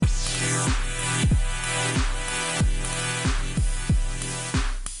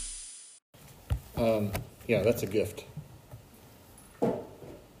Yeah, that's a gift.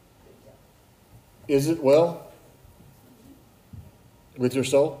 Is it well with your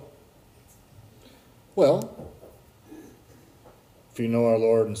soul? Well, if you know our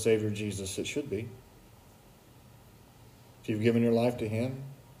Lord and Savior Jesus, it should be. If you've given your life to Him,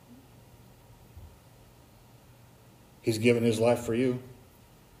 He's given His life for you.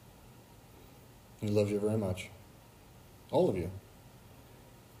 He loves you very much. All of you.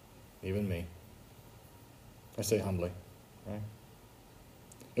 Even me. I say humbly. Right?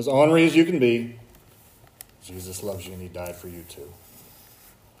 As ornery as you can be, Jesus loves you and He died for you too.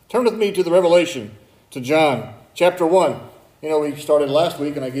 Turn with me to the Revelation, to John chapter 1. You know, we started last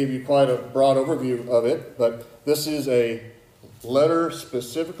week and I gave you quite a broad overview of it, but this is a letter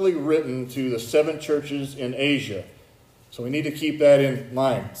specifically written to the 7 churches in Asia. So we need to keep that in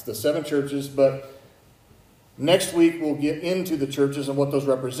mind. It's the 7 churches, but next week we'll get into the churches and what those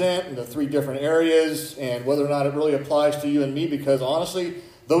represent and the 3 different areas and whether or not it really applies to you and me, because honestly,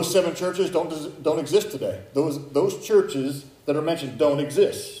 those 7 churches don't exist today. Those churches that are mentioned don't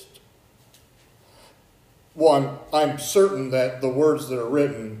exist. One, I'm certain that the words that are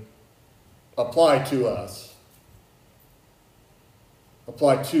written apply to us,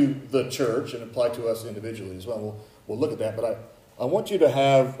 apply to the church, and apply to us individually as well. We'll look at that, but I want you to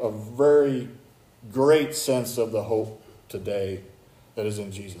have a very great sense of the hope today that is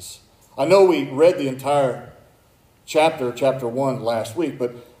in Jesus. I know we read the entire chapter 1 last week,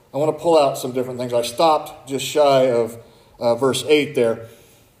 but I want to pull out some different things. I stopped just shy of verse 8 there,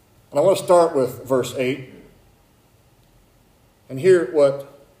 and I want to start with verse 8 and hear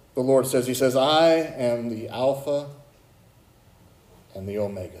what the Lord says. He says, I am the Alpha and the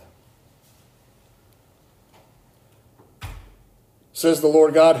Omega. Says the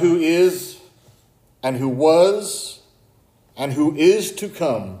Lord God, who is and who was and who is to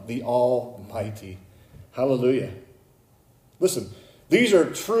come, the Almighty. Hallelujah. Listen, these are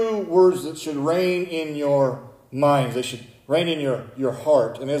true words that should reign in your minds. They should reign in your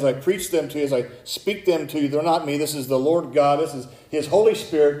heart. And as I preach them to you, as I speak them to you, they're not me. This is the Lord God. This is His Holy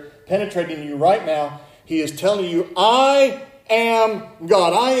Spirit penetrating you right now. He is telling you, I am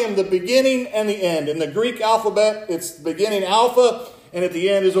God. I am the beginning and the end. In the Greek alphabet, it's the beginning Alpha, and at the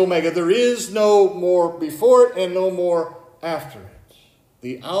end is Omega. There is no more before it and no more after it.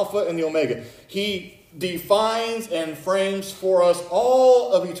 The Alpha and the Omega. He defines and frames for us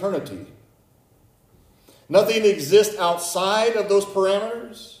all of eternity. Nothing exists outside of those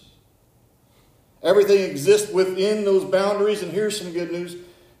parameters. Everything exists within those boundaries. And here's some good news.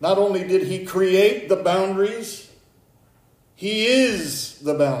 Not only did He create the boundaries, He is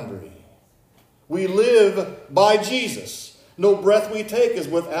the boundary. We live by Jesus. No breath we take is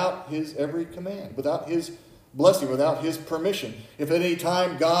without His every command, without His blessing, without His permission. If at any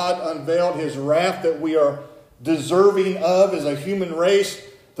time God unveiled His wrath that we are deserving of as a human race,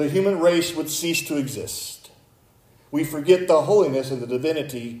 the human race would cease to exist. We forget the holiness and the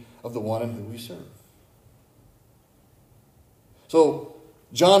divinity of the one in whom we serve. So,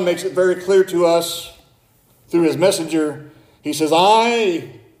 John makes it very clear to us through his messenger. He says,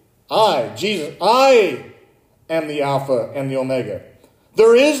 Jesus, I am the Alpha and the Omega.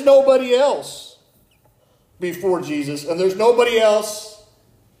 There is nobody else before Jesus, and there's nobody else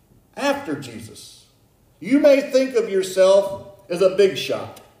after Jesus. You may think of yourself as a big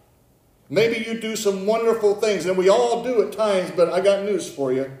shot. Maybe you do some wonderful things, and we all do at times, but I got news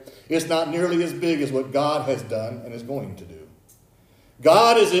for you. It's not nearly as big as what God has done and is going to do.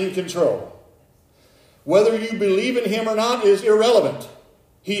 God is in control. Whether you believe in Him or not is irrelevant.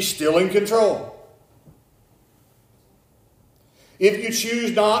 He's still in control. If you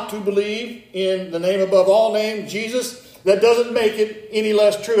choose not to believe in the name above all names, Jesus, that doesn't make it any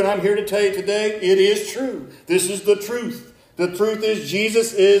less true. And I'm here to tell you today, it is true. This is the truth. The truth is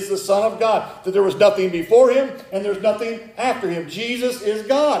Jesus is the Son of God. That there was nothing before Him and there's nothing after Him. Jesus is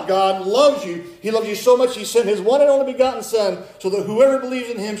God. God loves you. He loves you so much He sent His one and only begotten Son so that whoever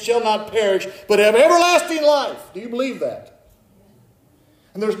believes in Him shall not perish but have everlasting life. Do you believe that?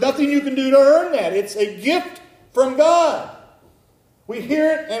 And there's nothing you can do to earn that. It's a gift from God. We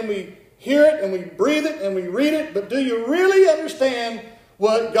hear it and we hear it and we breathe it and we read it, but do you really understand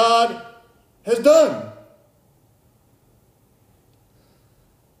what God has done?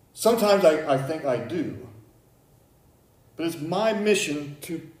 Sometimes I think I do. But it's my mission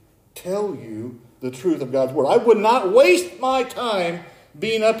to tell you the truth of God's Word. I would not waste my time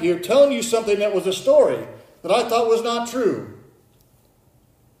being up here telling you something that was a story that I thought was not true.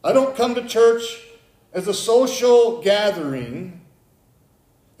 I don't come to church as a social gathering.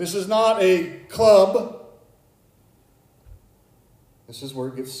 This is not a club. This is where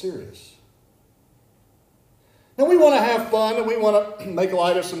it gets serious. Now we want to have fun and we want to make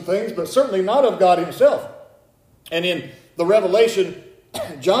light of some things, but certainly not of God himself. And in the Revelation,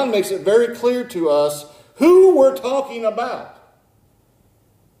 John makes it very clear to us who we're talking about.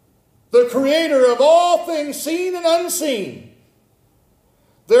 The creator of all things seen and unseen.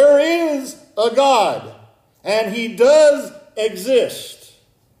 There is a God, and he does exist.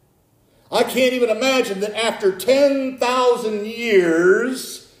 I can't even imagine that after 10,000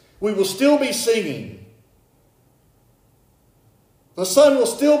 years, we will still be singing. The sun will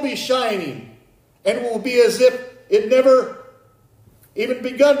still be shining, and it will be as if it never even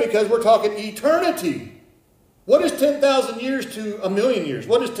begun, because we're talking eternity. What is 10,000 years to a million years?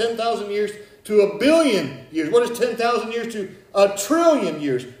 What is 10,000 years to a billion years? What is 10,000 years to a trillion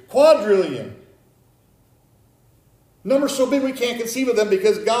years? Quadrillion. Numbers so big we can't conceive of them,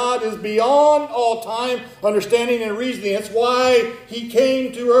 because God is beyond all time, understanding, and reasoning. That's why he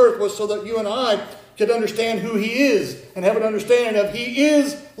came to earth, was so that you and I could understand who he is and have an understanding of he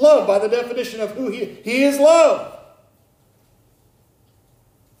is love, by the definition of who he is love.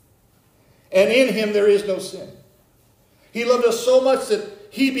 And in him there is no sin. He loved us so much that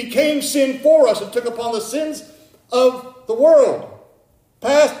he became sin for us and took upon the sins of the world,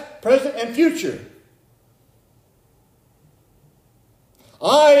 past, present, and future.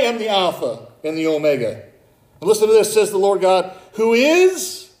 I am the Alpha and the Omega. And listen to this, says the Lord God, who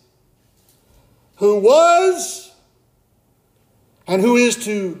is, who was, and who is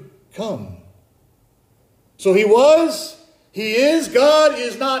to come. So he was, he is, God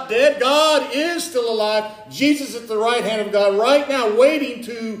is not dead, God is still alive. Jesus is at the right hand of God right now, waiting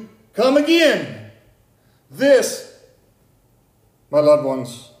to come again. This, my loved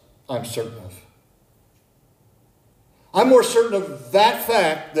ones, I'm certain of. I'm more certain of that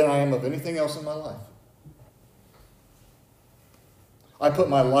fact than I am of anything else in my life. I put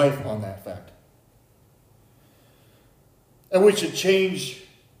my life on that fact. And we should change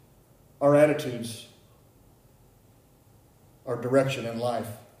our attitudes, our direction in life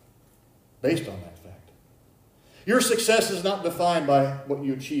based on that fact. Your success is not defined by what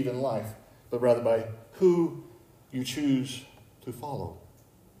you achieve in life, but rather by who you choose to follow.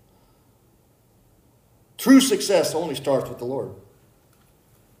 True success only starts with the Lord.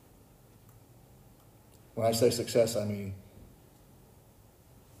 When I say success, I mean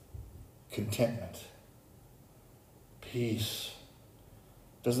contentment, peace.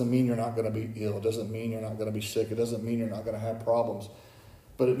 Doesn't mean you're not going to be ill. It doesn't mean you're not going to be sick. It doesn't mean you're not going to have problems.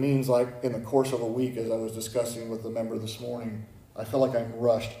 But it means, like in the course of a week, as I was discussing with a member this morning, I feel like I'm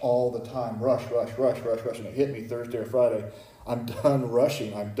rushed all the time. Rush. And it hit me Thursday or Friday. I'm done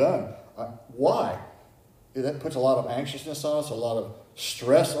rushing. I'm done. Why? That puts a lot of anxiousness on us, a lot of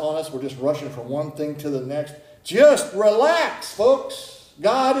stress on us. We're just rushing from one thing to the next. Just relax, folks.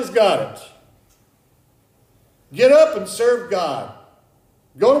 God has got it. Get up and serve God.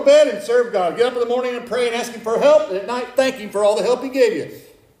 Go to bed and serve God. Get up in the morning and pray and ask him for help. And at night, thank him for all the help he gave you.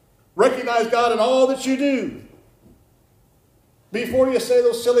 Recognize God in all that you do. Before you say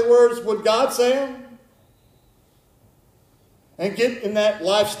those silly words, would God say them? And get in that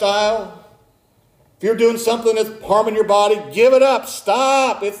lifestyle. If you're doing something that's harming your body, give it up.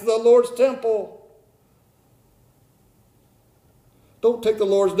 Stop. It's the Lord's temple. Don't take the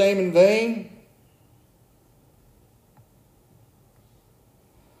Lord's name in vain.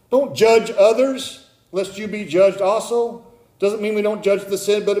 Don't judge others, lest you be judged also. Doesn't mean we don't judge the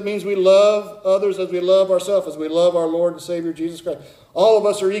sin, but it means we love others as we love ourselves, as we love our Lord and Savior Jesus Christ. All of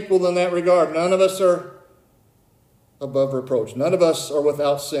us are equal in that regard. None of us are above reproach. None of us are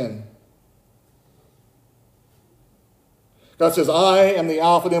without sin. God says, I am the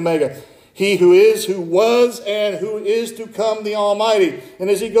Alpha and the Omega. He who is, who was, and who is to come, the Almighty. And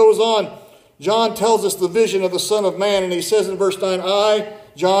as he goes on, John tells us the vision of the Son of Man. And he says in verse 9, I,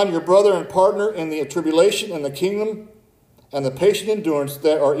 John, your brother and partner in the tribulation and the kingdom and the patient endurance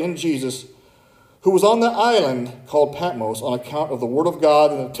that are in Jesus, who was on the island called Patmos on account of the word of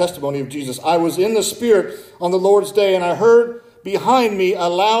God and the testimony of Jesus. I was in the Spirit on the Lord's day, and I heard behind me a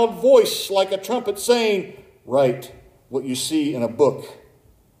loud voice like a trumpet saying, write what you see in a book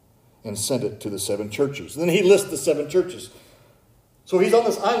and send it to the 7 churches. And then he lists the 7 churches. So he's on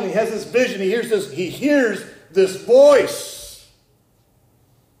this island, he has this vision, he hears this voice.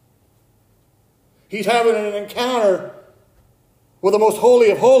 He's having an encounter with the most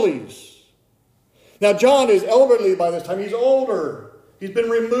holy of holies. Now John is elderly by this time, he's older. He's been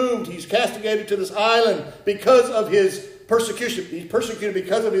removed, he's castigated to this island because of his persecution. He's persecuted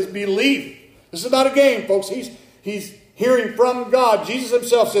because of his belief. This is not a game, folks. He's hearing from God. Jesus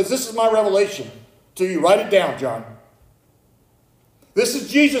himself says, this is my revelation to you. Write it down, John. This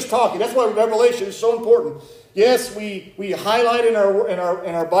is Jesus talking. That's why Revelation is so important. Yes, we highlight in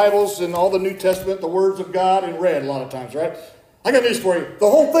our Bibles and all the New Testament the words of God in red a lot of times, right? I got news for you. The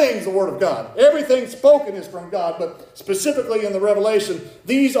whole thing's the Word of God. Everything spoken is from God, but specifically in the Revelation,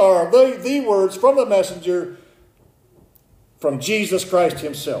 these are the words from the messenger from Jesus Christ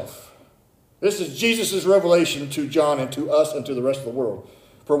himself. This is Jesus' revelation to John and to us and to the rest of the world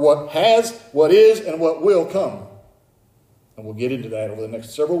for what has, what is, and what will come. And we'll get into that over the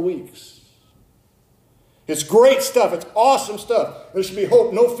next several weeks. It's great stuff. It's awesome stuff. There should be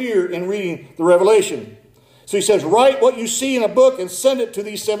hope, no fear in reading the Revelation. So he says, write what you see in a book and send it to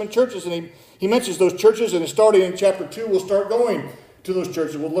these 7 churches. And he mentions those churches, and starting in chapter 2, we'll start going to those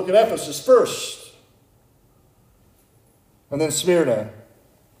churches. We'll look at Ephesus first. And then Smyrna.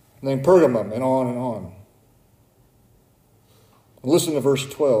 And then Pergamum, and on and on. And listen to verse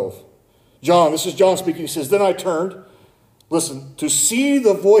 12. John, this is John speaking. He says, then I turned, listen, to see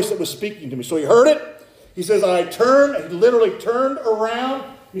the voice that was speaking to me. So he heard it. He says, I turned, he literally turned around.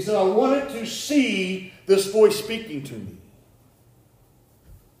 He said, I wanted to see this voice speaking to me.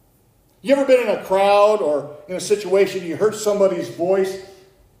 You ever been in a crowd or in a situation, you heard somebody's voice,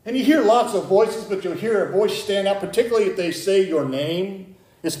 and you hear lots of voices, but you'll hear a voice stand out, particularly if they say your name.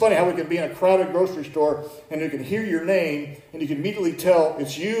 It's funny how we can be in a crowded grocery store, and you can hear your name, and you can immediately tell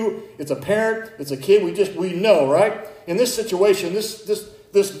it's you, it's a parent, it's a kid, we know, right? In this situation,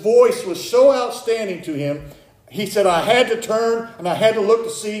 this voice was so outstanding to him, he said, I had to turn and I had to look to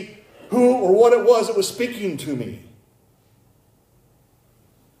see who or what it was that was speaking to me.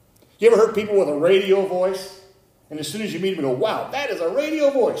 You ever heard people with a radio voice? And as soon as you meet them, you go, wow, that is a radio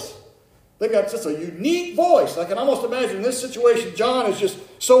voice. They've got just a unique voice. I can almost imagine in this situation, John is just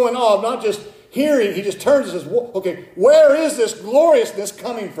so in awe of not just hearing, he just turns and says, okay, where is this gloriousness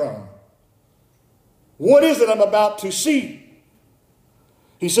coming from? What is it I'm about to see?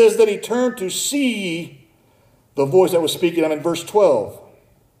 He says that he turned to see the voice that was speaking. I'm in verse 12.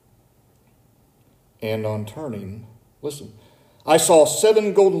 And on turning, listen, I saw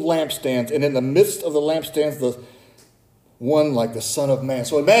 7 golden lampstands, and in the midst of the lampstands, the one like the Son of Man.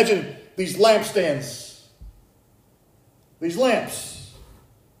 So imagine these lampstands, these lamps.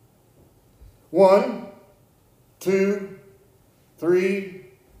 1, 2, 3,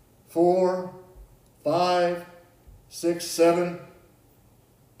 4, 5, 6, 7.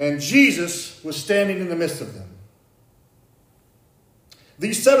 And Jesus was standing in the midst of them.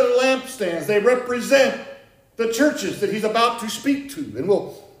 These 7 lampstands, they represent the churches that he's about to speak to. And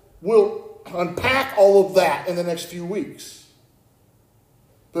we'll unpack all of that in the next few weeks.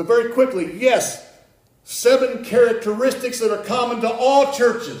 But very quickly, yes, 7 characteristics that are common to all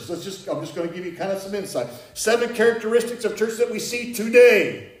churches. I'm just going to give you kind of some insight. 7 characteristics of churches that we see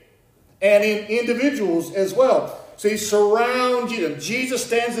today. And in individuals as well. So he surrounds you. Jesus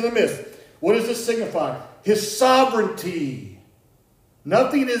stands in the midst. What does this signify? His sovereignty.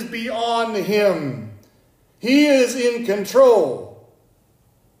 Nothing is beyond him. He is in control.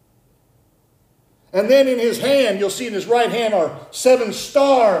 And then in his hand, you'll see in his right hand are 7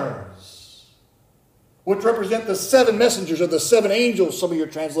 stars, which represent the 7 messengers or the 7 angels, some of your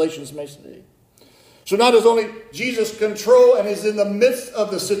translations may say. So not as only Jesus control and is in the midst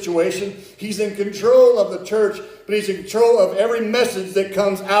of the situation, he's in control of the church, but he's in control of every message that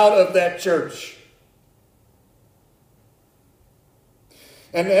comes out of that church.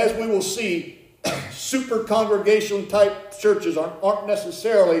 And as we will see, super congregational type churches aren't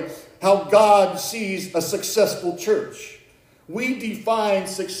necessarily how God sees a successful church. We define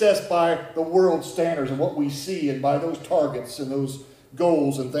success by the world standards and what we see and by those targets and those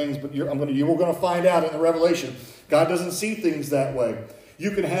goals and things. But we're going to find out in the Revelation, God doesn't see things that way.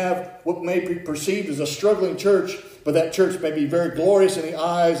 You can have what may be perceived as a struggling church, but that church may be very glorious in the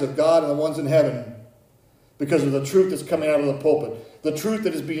eyes of God and the ones in heaven because of the truth that's coming out of the pulpit. The truth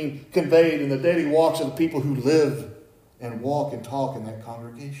that is being conveyed in the daily walks of the people who live and walk and talk in that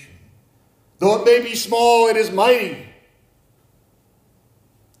congregation. Though it may be small, it is mighty.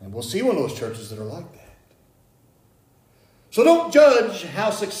 And we'll see one of those churches that are like that. So don't judge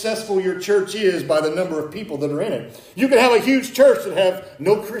how successful your church is by the number of people that are in it. You can have a huge church that have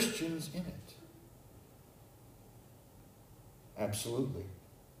no Christians in it. Absolutely.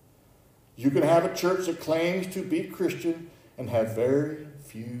 You can have a church that claims to be Christian and have very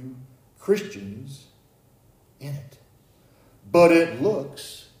few Christians in it. But it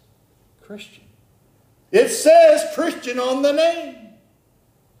looks Christian. It says Christian on the name.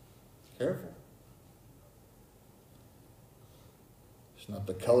 Careful. It's not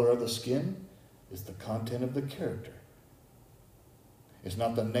the color of the skin, it's the content of the character. It's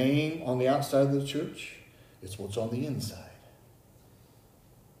not the name on the outside of the church, it's what's on the inside.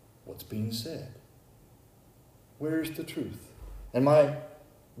 What's being said. Where's the truth? And my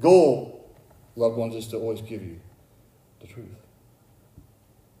goal, loved ones, is to always give you the truth.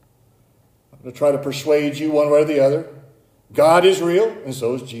 I'm going to try to persuade you one way or the other. God is real, and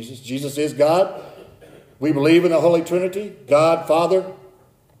so is Jesus. Jesus is God. We believe in the Holy Trinity, God the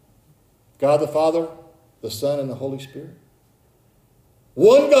Father, the Son, and the Holy Spirit.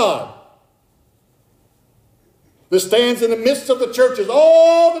 One God that stands in the midst of the churches,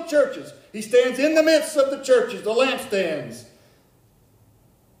 all the churches. He stands in the midst of the churches, the lampstands.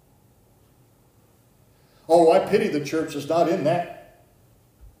 Oh, I pity the church that's not in that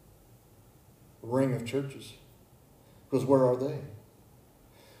ring of churches. Because where are they?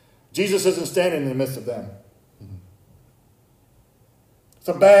 Jesus isn't standing in the midst of them. It's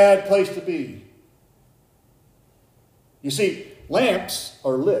a bad place to be. You see, lamps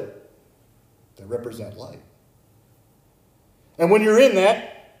are lit. They represent light. And when you're in that,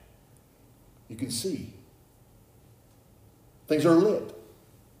 you can see. Things are lit.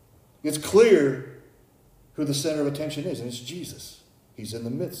 It's clear who the center of attention is, and it's Jesus. He's in the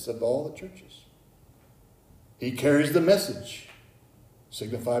midst of all the churches. He carries the message,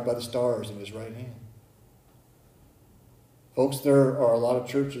 signified by the stars in his right hand. Folks, there are a lot of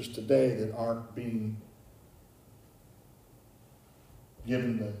churches today that aren't being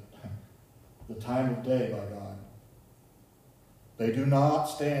given the time of day by God. They do not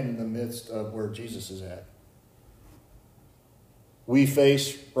stand in the midst of where Jesus is at. We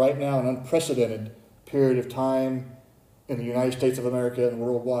face right now an unprecedented period of time in the United States of America and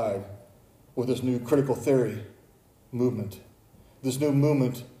worldwide with this new critical theory movement, this new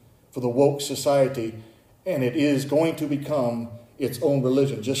movement for the woke society, and it is going to become its own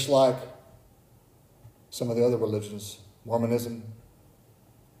religion, just like some of the other religions, Mormonism,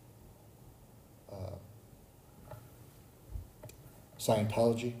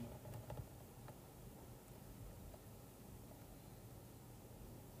 Scientology.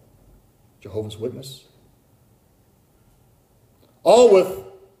 Jehovah's Witness. All with,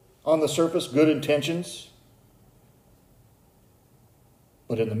 on the surface, good intentions,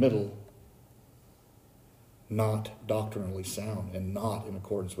 but in the middle, not doctrinally sound and not in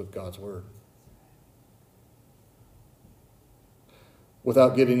accordance with God's Word.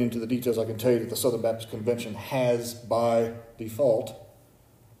 Without getting into the details, I can tell you that the Southern Baptist Convention has, by default,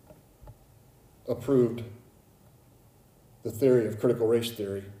 approved the theory of critical race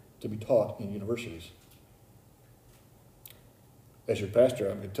theory to be taught in universities. As your pastor,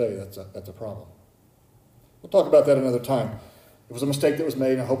 I'm going to tell you that's a problem. We'll talk about that another time. It was a mistake that was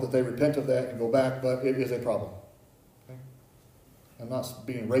made, and I hope that they repent of that and go back, but it is a problem. Okay? I'm not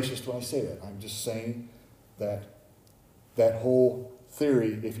being racist when I say that. I'm just saying that that whole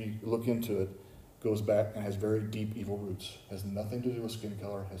theory, if you look into it, goes back and has very deep evil roots. Has nothing to do with skin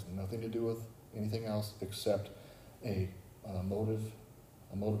color, has nothing to do with anything else except a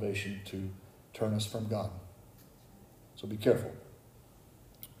motivation to turn us from God. So be careful.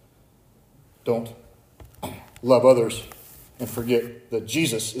 Don't love others and forget that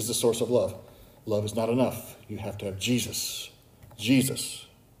Jesus is the source of love. Love is not enough. You have to have Jesus. Jesus.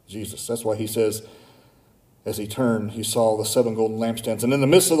 Jesus. That's why he says, as he turned, he saw the 7 golden lampstands. And in the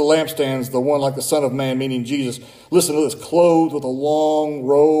midst of the lampstands, the one like the Son of Man, meaning Jesus, listen to this, clothed with a long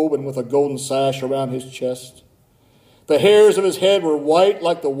robe and with a golden sash around his chest. The hairs of his head were white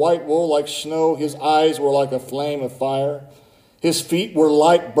like the white wool, like snow. His eyes were like a flame of fire. His feet were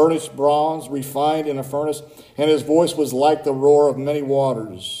like burnished bronze, refined in a furnace. And his voice was like the roar of many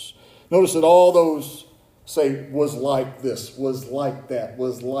waters. Notice that all those say, was like this, was like that,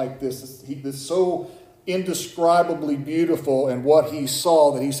 was like this. It's so indescribably beautiful in what he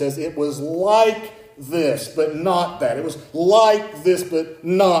saw that he says it was like this, but not that. It was like this, but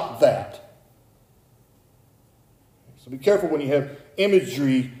not that. So be careful when you have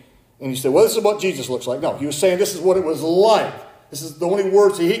imagery and you say, well, this is what Jesus looks like. No, he was saying this is what it was like. This is the only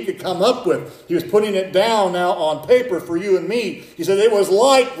words that he could come up with. He was putting it down now on paper for you and me. He said it was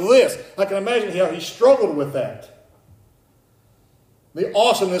like this. I can imagine how he struggled with that. The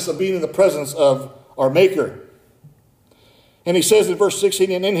awesomeness of being in the presence of our Maker. And he says in verse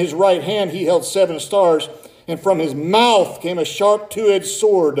 16, and in his right hand he held 7 stars, and from his mouth came a sharp 2-edged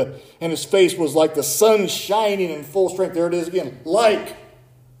sword, and his face was like the sun shining in full strength. There it is again. Like.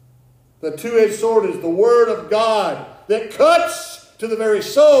 The 2-edged sword is the word of God that cuts to the very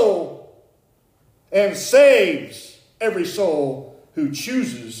soul and saves every soul who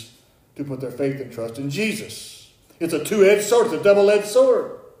chooses to put their faith and trust in Jesus. It's a 2-edged sword. It's a double-edged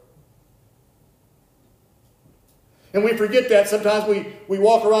sword. And we forget that. Sometimes we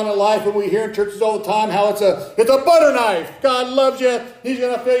walk around in life and we hear in churches all the time how it's a butter knife. God loves you. He's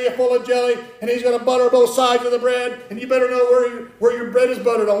going to fill you full of jelly, and He's going to butter both sides of the bread. And you better know where your bread is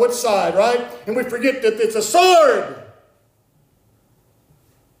buttered, on which side, right? And we forget that it's a sword.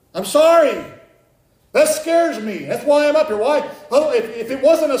 I'm sorry. That scares me. That's why I'm up here. Why? Well, if it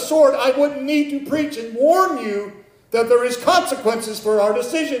wasn't a sword, I wouldn't need to preach and warn you that there is consequences for our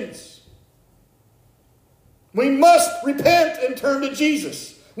decisions. We must repent and turn to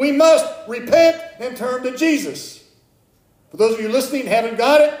Jesus. We must repent and turn to Jesus. For those of you listening and haven't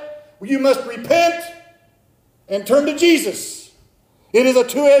got it, you must repent and turn to Jesus. It is a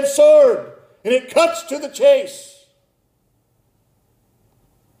two-edged sword, and it cuts to the chase.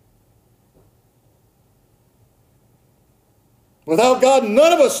 Without God,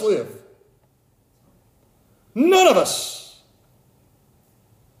 none of us live. None of us.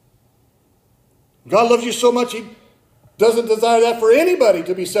 God loves you so much, He doesn't desire that for anybody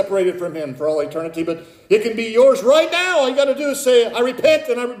to be separated from Him for all eternity, but it can be yours right now. All you got to do is say, I repent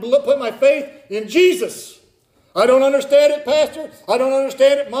and I put my faith in Jesus. I don't understand it, Pastor. I don't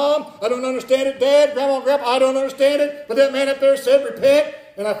understand it, Mom. I don't understand it, Dad, Grandma, Grandpa. I don't understand it. But that man up there said, repent,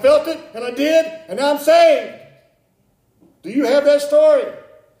 and I felt it, and I did, and now I'm saved. Do you have that story?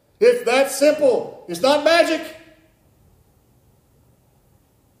 It's that simple. It's not magic.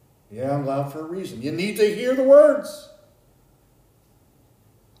 Yeah, I'm loud for a reason. You need to hear the words.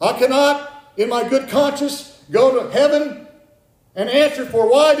 I cannot, in my good conscience, go to heaven and answer for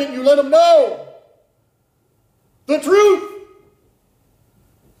why didn't you let them know the truth.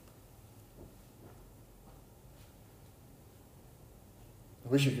 I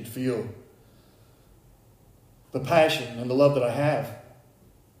wish you could feel the passion and the love that I have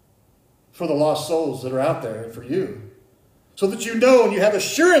for the lost souls that are out there and for you. So that you know and you have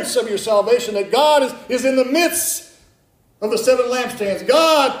assurance of your salvation that God is in the midst of the seven lampstands.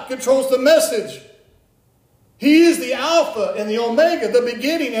 God controls the message. He is the Alpha and the Omega, the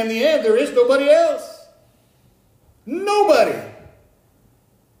beginning and the end. There is nobody else. Nobody.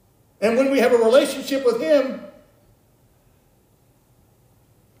 And when we have a relationship with Him,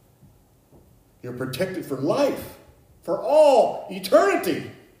 you're protected for life, for all eternity.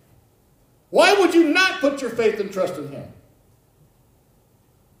 Why would you not put your faith and trust in Him?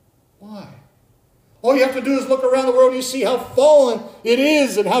 Why? All you have to do is look around the world and you see how fallen it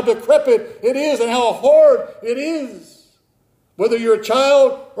is and how decrepit it is and how hard it is. Whether you're a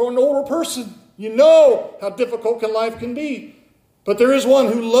child or an older person, you know how difficult life can be. But there is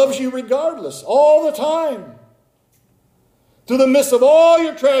one who loves you regardless, all the time. Through the midst of all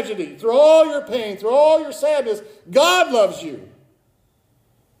your tragedy, through all your pain, through all your sadness, God loves you.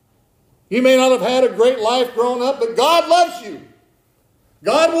 You may not have had a great life growing up, but God loves you.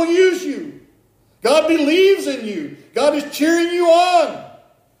 God will use you. God believes in you. God is cheering you on.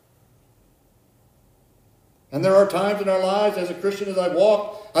 And there are times in our lives as a Christian, as I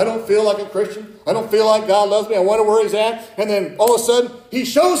walk, I don't feel like a Christian. I don't feel like God loves me. I wonder where He's at. And then all of a sudden, He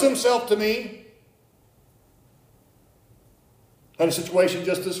shows Himself to me. Had a situation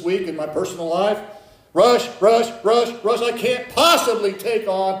just this week in my personal life. Rush. I can't possibly take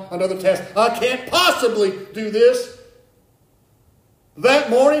on another test. I can't possibly do this. That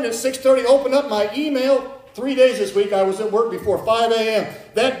morning at 6:30, opened up my email. 3 days this week I was at work before 5 a.m.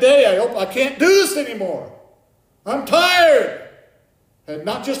 That day I can't do this anymore. I'm tired. And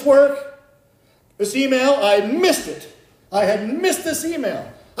not just work. This email, I missed it. I had missed this email.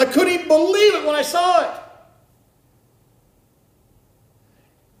 I couldn't even believe it when I saw it.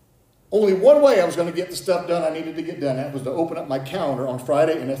 Only one way I was going to get the stuff done I needed to get done. That was to open up my calendar on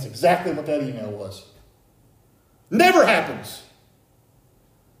Friday, and that's exactly what that email was. Never happens.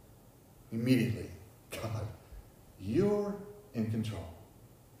 Immediately, God, you're in control.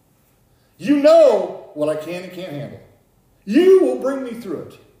 You know what I can and can't handle. You will bring me through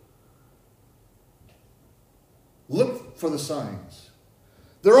it. Look for the signs.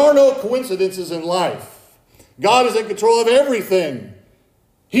 There are no coincidences in life. God is in control of everything.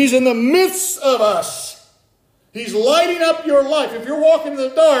 He's in the midst of us. He's lighting up your life. If you're walking in the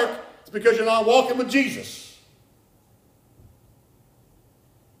dark, it's because you're not walking with Jesus.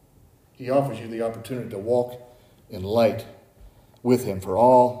 He offers you the opportunity to walk in light with Him for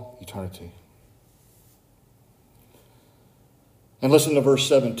all eternity. And listen to verse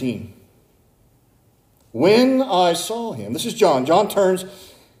 17. When I saw Him, this is John. John turns,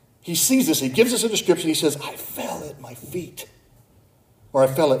 he sees this, he gives us a description. He says, I fell at my feet. Or I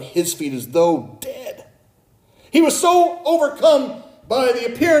fell at His feet as though dead. He was so overcome by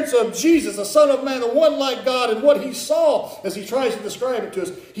the appearance of Jesus, the Son of Man, the one like God, and what He saw as He tries to describe it to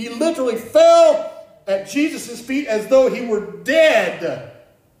us. He literally fell at Jesus' feet as though he were dead.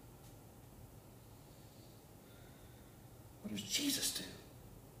 What does Jesus do?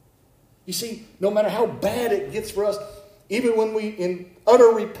 You see, no matter how bad it gets for us, even when we, in utter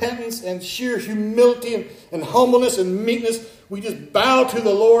repentance and sheer humility and humbleness and meekness, we just bow to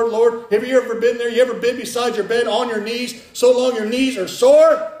the Lord. Lord, have you ever been there? You ever been beside your bed on your knees so long your knees are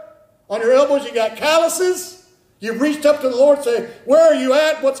sore? On your elbows you got calluses? You've reached up to the Lord and say, where are you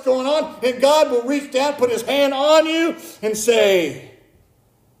at? What's going on? And God will reach down, put his hand on you and say,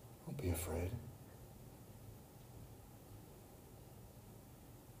 don't be afraid.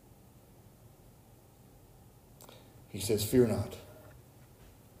 He says, fear not.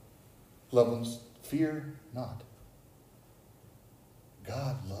 Loved ones, fear not.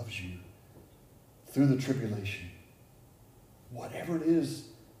 God loves you through the tribulation. Whatever it is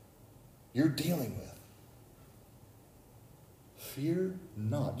you're dealing with. Fear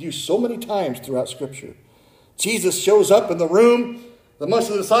not. Used so many times throughout Scripture. Jesus shows up in the room, amongst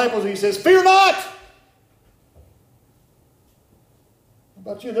the disciples, and he says, fear not! How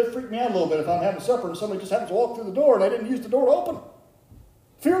about you? That freaked me out a little bit if I'm having supper and somebody just happens to walk through the door and I didn't use the door to open.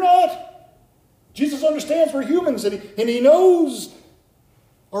 Fear not! Jesus understands we're humans and he knows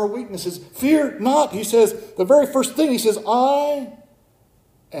our weaknesses. Fear not. He says, the very first thing, he says, I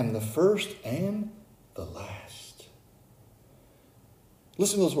am the first and the last.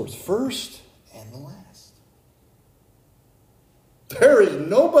 Listen to those words. First and the last. There is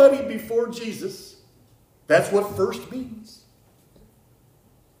nobody before Jesus. That's what first means.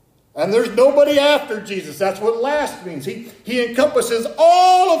 And there's nobody after Jesus. That's what last means. He encompasses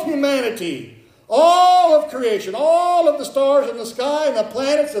all of humanity. All of creation, all of the stars in the sky and the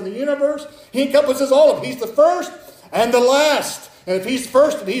planets and the universe. He encompasses all of it. He's the first and the last. And if he's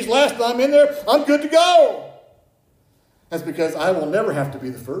first and he's last and I'm in there, I'm good to go. That's because I will never have to be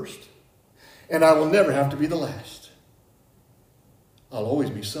the first. And I will never have to be the last. I'll always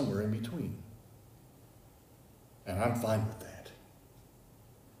be somewhere in between. And I'm fine with that.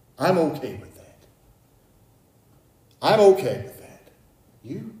 I'm okay with that. I'm okay with that.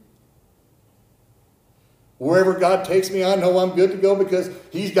 You? Wherever God takes me, I know I'm good to go because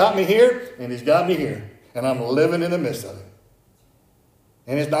he's got me here and he's got me here. And I'm living in the midst of it.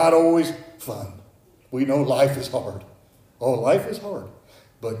 And it's not always fun. We know life is hard. Oh, life is hard,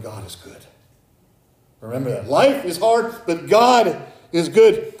 but God is good. Remember that. Life is hard, but God is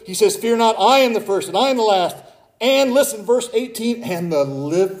good. He says, fear not, I am the first and I am the last. And listen, verse 18, and the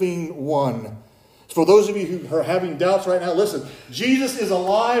living one. For those of you who are having doubts right now, listen. Jesus is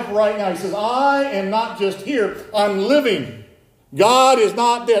alive right now. He says, I am not just here. I'm living. God is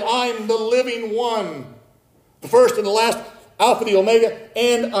not dead. I'm the living one. The first and the last, Alpha, the Omega,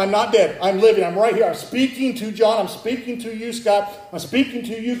 and I'm not dead. I'm living. I'm right here. I'm speaking to John. I'm speaking to you, Scott. I'm speaking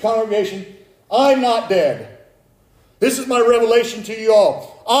to you, congregation. I'm not dead. This is my revelation to you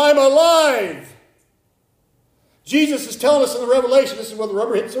all. I'm alive. Jesus is telling us in the Revelation, this is where the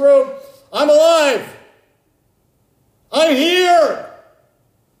rubber hits the road. I'm alive. I'm here.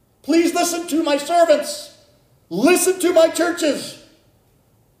 Please listen to my servants. Listen to my churches.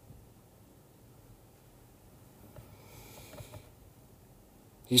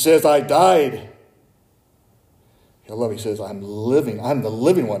 He says, I died. I love it. He says, I'm living. I'm the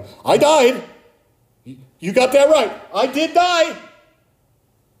living one. I died. You got that right. I did die. It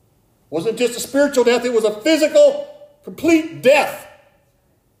wasn't just a spiritual death. It was a physical, complete death.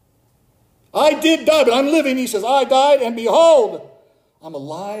 I did die, but I'm living. He says, I died, and behold, I'm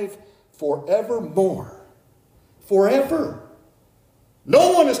alive forevermore. Forever.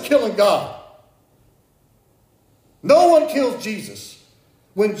 No one is killing God. No one kills Jesus.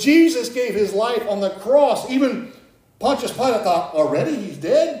 When Jesus gave his life on the cross, even Pontius Pilate thought, already he's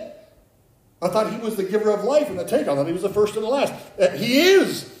dead? I thought he was the giver of life and the taker. I thought he was the first and the last. He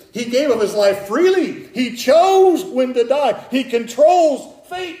is. He gave of his life freely. He chose when to die. He controls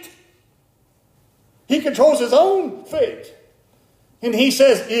fate. He controls his own fate. And he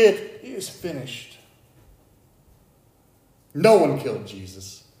says, it is finished. No one killed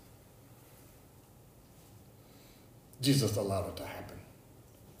Jesus. Jesus allowed it to happen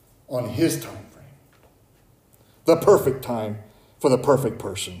on his time frame. The perfect time for the perfect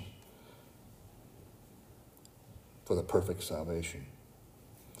person. For the perfect salvation.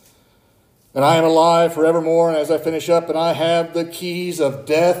 And I am alive forevermore. And as I finish up, and I have the keys of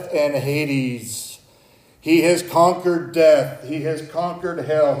death and Hades. He has conquered death. He has conquered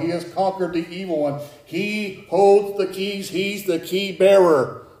hell. He has conquered the evil one. He holds the keys. He's the key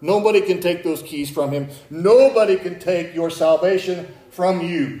bearer. Nobody can take those keys from him. Nobody can take your salvation from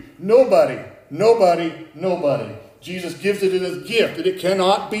you. Nobody. Nobody. Nobody. Jesus gives it as a gift, and it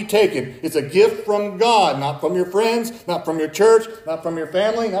cannot be taken. It's a gift from God, not from your friends, not from your church, not from your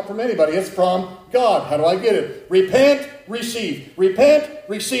family, not from anybody. It's from God. How do I get it? Repent, receive. Repent,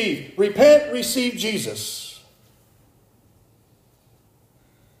 receive. Repent, receive Jesus.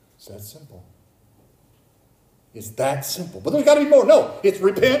 It's that simple. It's that simple. But there's got to be more. No, it's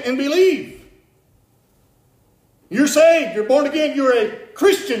repent and believe. You're saved. You're born again. You're a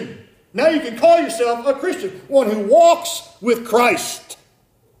Christian. Now you can call yourself a Christian, one who walks with Christ,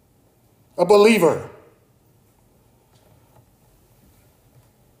 a believer.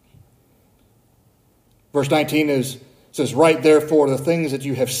 Verse 19 says, "Write therefore the things that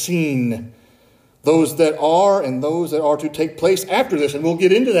you have seen, those that are and those that are to take place after this." And we'll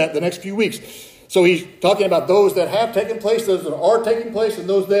get into that the next few weeks. So he's talking about those that have taken place, those that are taking place, and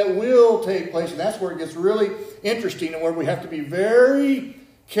those that will take place. And that's where it gets really interesting and where we have to be very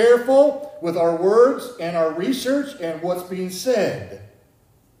careful with our words and our research and what's being said.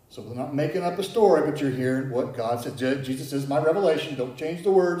 So we're not making up a story, but you're hearing what God said. Jesus says, my revelation. Don't change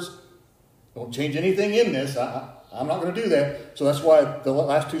the words. Don't change anything in this. I'm not going to do that. So that's why the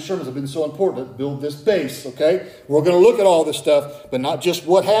last two sermons have been so important to build this base, okay? We're going to look at all this stuff, but not just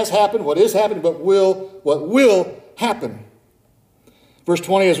what has happened, what is happening, but what will happen. Verse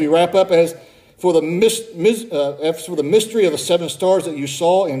 20, as we wrap up, as for the mystery of the 7 stars that you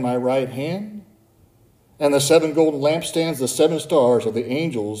saw in my right hand, and the 7 golden lampstands, the 7 stars are the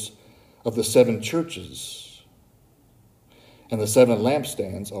angels of the 7 churches. And the 7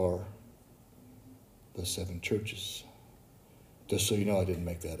 lampstands are the 7 churches. Just so you know, I didn't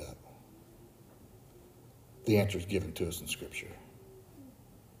make that up. The answer is given to us in Scripture.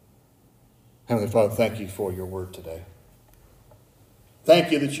 Heavenly Father, thank you for your word today.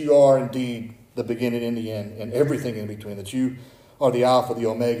 Thank you that you are indeed the beginning and the end, and everything in between, that you are the Alpha, the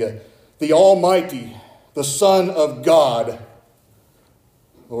Omega, the Almighty, the Son of God.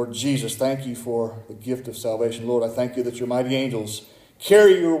 Lord Jesus, thank you for the gift of salvation. Lord, I thank you that your mighty angels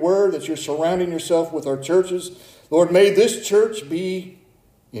carry your word, that you're surrounding yourself with our churches. Lord, may this church be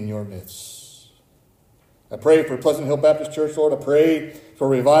in your midst. I pray for Pleasant Hill Baptist Church, Lord. I pray for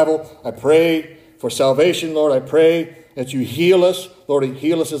revival. I pray for salvation, Lord. I pray that you heal us. Lord,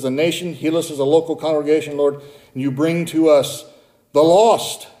 heal us as a nation. Heal us as a local congregation, Lord. And you bring to us the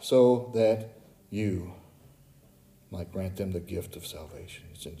lost so that you might grant them the gift of salvation.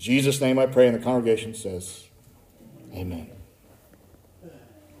 It's in Jesus' name I pray, and the congregation says, amen.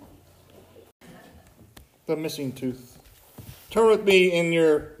 The missing tooth. Turn with me in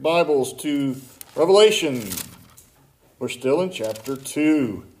your Bibles to Revelation. We're still in chapter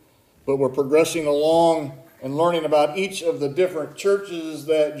 2, but we're progressing along and learning about each of the different churches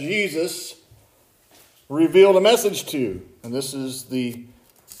that Jesus revealed a message to. And this is the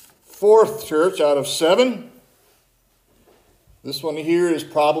 4th church out of 7. This one here is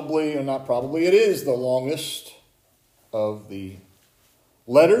probably, or not probably, it is the longest of the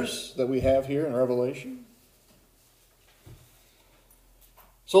letters that we have here in Revelation.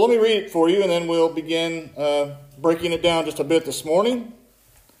 So let me read it for you, and then we'll begin breaking it down just a bit this morning.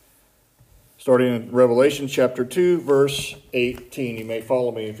 Starting in Revelation chapter 2, verse 18. You may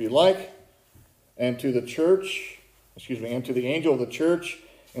follow me if you like. And to the angel of the church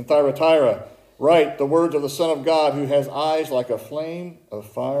in Thyatira, write the words of the Son of God, who has eyes like a flame of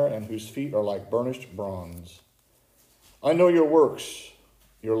fire and whose feet are like burnished bronze. I know your works,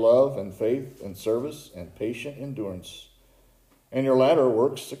 your love and faith and service and patient endurance, and your latter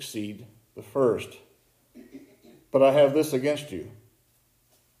works succeed the first. But I have this against you,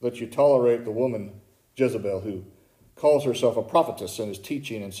 that you tolerate the woman Jezebel, who calls herself a prophetess and is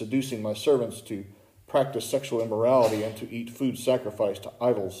teaching and seducing my servants to practice sexual immorality and to eat food sacrificed to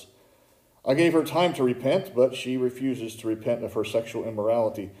idols. I gave her time to repent, but she refuses to repent of her sexual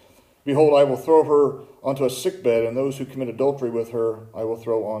immorality. Behold, I will throw her onto a sickbed, and those who commit adultery with her I will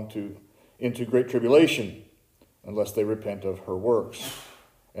throw into great tribulation, unless they repent of her works.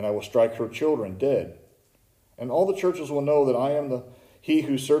 And I will strike her children dead. And all the churches will know that I am he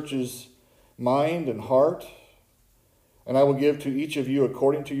who searches mind and heart, and I will give to each of you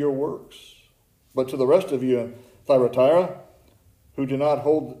according to your works. But to the rest of you in Thyatira, who do not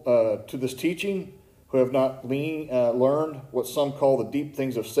hold to this teaching, who have not learned what some call the deep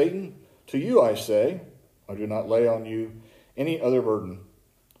things of Satan, to you I say, I do not lay on you any other burden.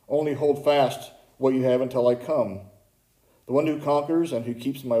 Only hold fast what you have until I come. The one who conquers and who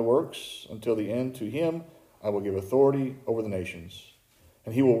keeps my works until the end, to him I will give authority over the nations.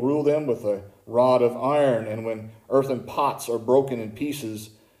 And he will rule them with a rod of iron. And when earthen pots are broken in pieces,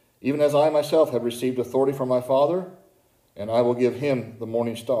 even as I myself have received authority from my Father, and I will give him the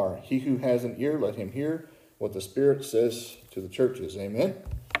morning star. He who has an ear, let him hear what the Spirit says to the churches. Amen?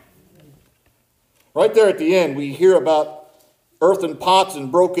 Right there at the end, we hear about earthen pots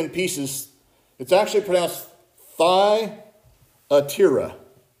and broken pieces. It's actually pronounced Thyatira.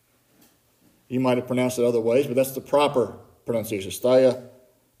 You might have pronounced it other ways, but that's the proper pronunciation.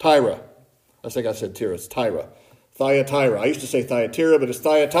 Thyatira. I think I said Tyra. It's Tyra. Thyatira. I used to say Thyatira, but it's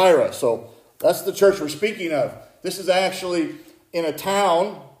Thyatira. So that's the church we're speaking of. This is actually in a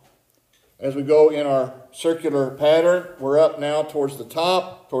town. As we go in our circular pattern, we're up now towards the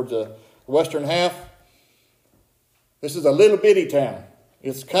top, towards the western half. This is a little bitty town.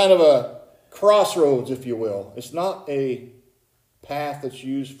 It's kind of a crossroads, if you will. It's not a path that's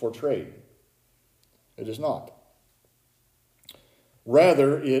used for trade. It is not.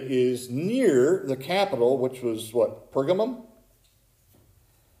 Rather, it is near the capital, which was what? Pergamum?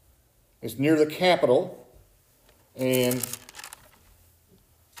 It's near the capital, and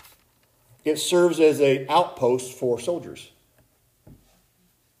it serves as an outpost for soldiers.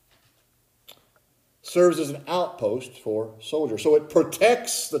 Serves as an outpost for soldiers. So it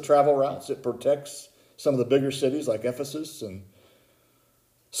protects the travel routes. It protects some of the bigger cities like Ephesus and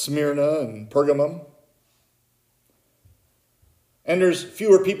Smyrna and Pergamum. And there's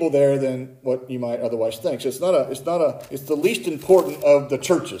fewer people there than what you might otherwise think. So it's the least important of the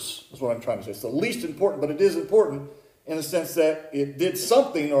churches, is what I'm trying to say. It's the least important, but it is important in the sense that it did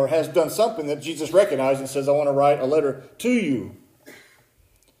something or has done something that Jesus recognized and says, I want to write a letter to you.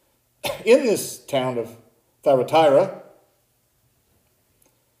 In this town of Thyatira,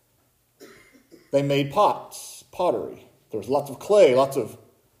 they made pottery. There was lots of clay, lots of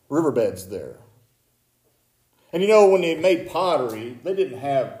riverbeds there. And you know, when they made pottery, they didn't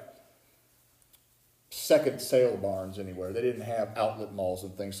have second sale barns anywhere. They didn't have outlet malls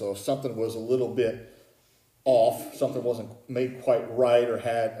and things. So if something was a little bit off, something wasn't made quite right or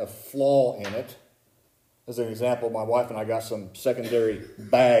had a flaw in it. As an example, my wife and I got some secondary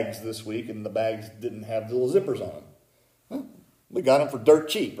bags this week, and the bags didn't have little zippers on them. Well, we got them for dirt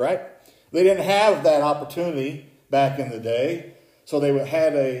cheap, right? They didn't have that opportunity back in the day. So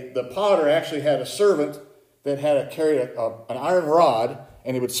the potter actually had a servant that had to carry an iron rod,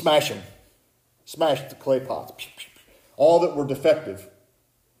 and he would smash the clay pots. All that were defective.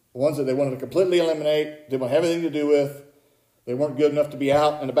 The ones that they wanted to completely eliminate, didn't want to have anything to do with. They weren't good enough to be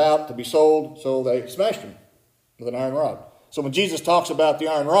out and about, to be sold, so they smashed them with an iron rod. So when Jesus talks about the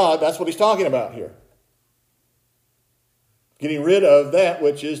iron rod, that's what he's talking about here. Getting rid of that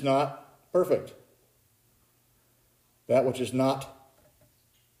which is not perfect. That which is not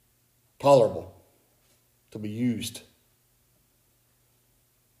tolerable to be used.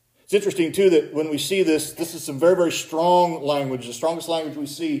 It's interesting, too, that when we see this is some very, very strong language, the strongest language we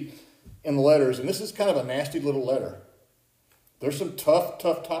see in the letters. And this is kind of a nasty little letter. There's some tough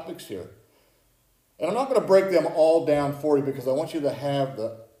topics here. And I'm not going to break them all down for you because I want you to have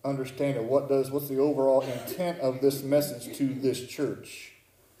the understanding of what's the overall intent of this message to this church.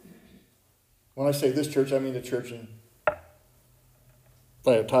 When I say this church, I mean the church in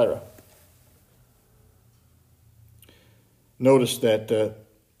Thyatira. Notice that the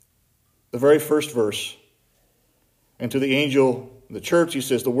very first verse, and to the angel in the church, he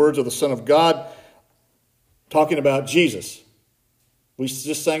says, the words of the Son of God, talking about Jesus. We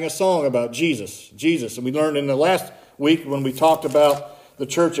just sang a song about Jesus. And we learned in the last week when we talked about the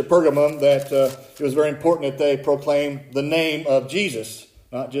church at Pergamum that it was very important that they proclaim the name of Jesus.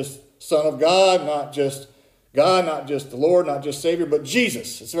 Not just Son of God, not just the Lord, not just Savior, but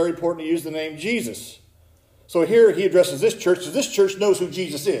Jesus. It's very important to use the name Jesus. So here he addresses this church. So this church knows who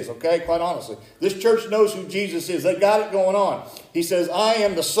Jesus is, okay? Quite honestly. This church knows who Jesus is. They got it going on. He says, I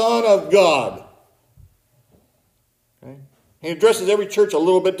am the Son of God. Okay? He addresses every church a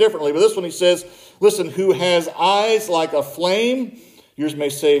little bit differently. But this one he says, listen, who has eyes like a flame. Yours may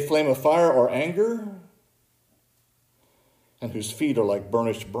say flame of fire or anger. And whose feet are like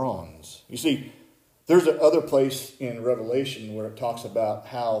burnished bronze. You see, there's another place in Revelation where it talks about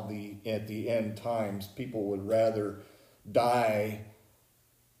how at the end times people would rather die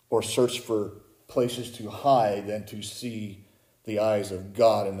or search for places to hide than to see the eyes of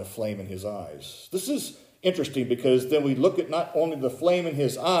God and the flame in his eyes. This is interesting because then we look at not only the flame in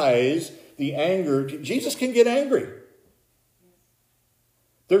his eyes, the anger. Jesus can get angry.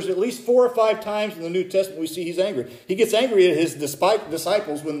 There's at least 4 or 5 times in the New Testament we see he's angry. He gets angry at his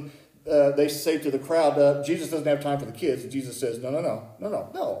disciples when they say to the crowd, Jesus doesn't have time for the kids. And Jesus says,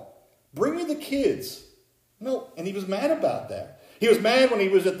 no. Bring me the kids. No. And he was mad about that. He was mad when he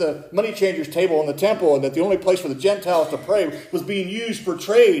was at the money changers' table in the temple and that the only place for the Gentiles to pray was being used for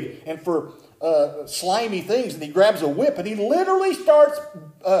trade and for slimy things. And he grabs a whip and he literally starts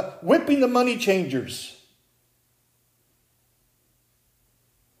whipping the money changers.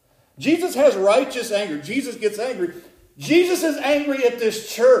 Jesus has righteous anger. Jesus gets angry. Jesus is angry at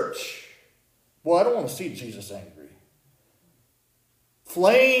this church. Well, I don't want to see Jesus angry.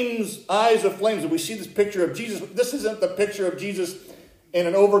 Flames, eyes of flames. And we see this picture of Jesus. This isn't the picture of Jesus in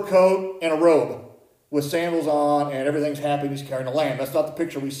an overcoat and a robe with sandals on and everything's happy and he's carrying a lamb. That's not the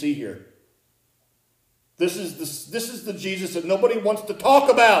picture we see here. This is the Jesus that nobody wants to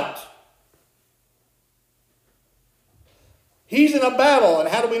talk about. He's in a battle, and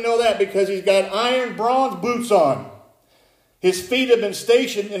how do we know that? Because he's got iron bronze boots on. His feet have been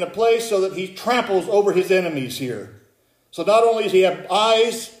stationed in a place so that he tramples over his enemies here. So not only does he have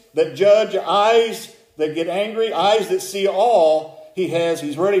eyes that judge, eyes that get angry, eyes that see all,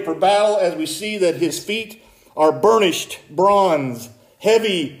 he's ready for battle as we see that his feet are burnished bronze,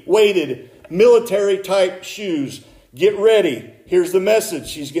 heavy weighted, military type shoes. Get ready. Here's the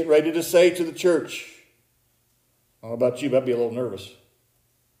message he's getting ready to say to the church. I don't know about you, but I'd be a little nervous.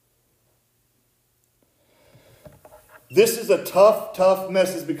 This is a tough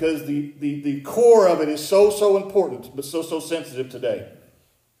message because the core of it is so important, but so sensitive today.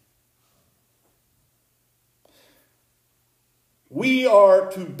 We are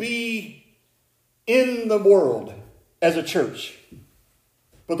to be in the world as a church,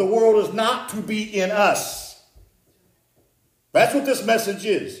 but the world is not to be in us. That's what this message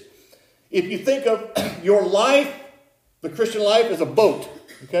is. If you think of your life, the Christian life, as a boat,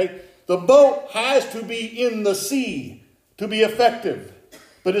 okay? The boat has to be in the sea to be effective.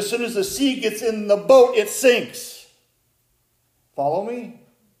 But as soon as the sea gets in the boat, it sinks. Follow me?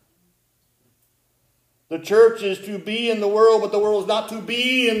 The church is to be in the world, but the world is not to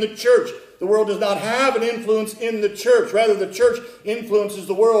be in the church. The world does not have an influence in the church. Rather, the church influences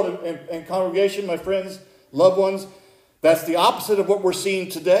the world. And congregation, my friends, loved ones, that's the opposite of what we're seeing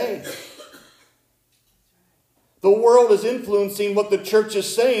today. The world is influencing what the church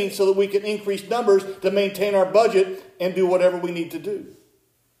is saying so that we can increase numbers to maintain our budget and do whatever we need to do.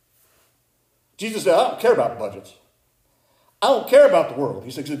 Jesus said, I don't care about budgets. I don't care about the world. He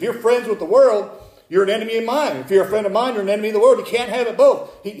says, if you're friends with the world, you're an enemy of mine. If you're a friend of mine, you're an enemy of the world. You can't have it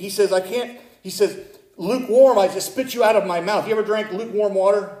both. He says, lukewarm, I just spit you out of my mouth. You ever drank lukewarm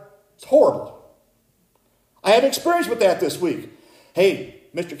water? It's horrible. I had experience with that this week. Hey,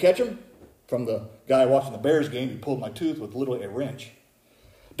 Mr. Ketchum, from the guy watching the Bears game, he pulled my tooth with literally a wrench.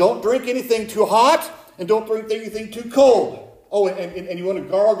 Don't drink anything too hot and don't drink anything too cold. Oh, and you want to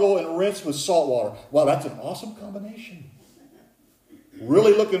gargle and rinse with salt water. Wow, that's an awesome combination.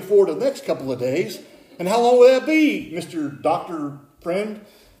 Really looking forward to the next couple of days. And how long will that be, Mr. Doctor Friend?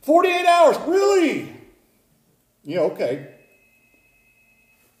 48 hours. Really? Yeah, okay.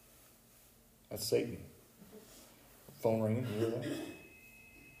 That's Satan. Phone ringing. You hear that?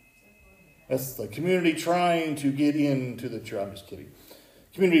 That's the community trying to get into the church. I'm just kidding.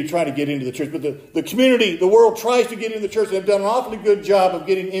 Community trying to get into the church. But the community, the world tries to get into the church. They've done an awfully good job of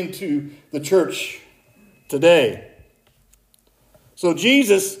getting into the church today. So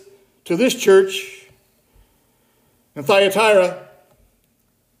Jesus, to this church in Thyatira,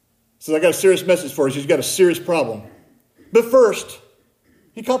 says, I got a serious message for you. He's got a serious problem. But first,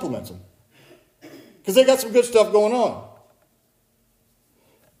 he compliments them. Because they got some good stuff going on.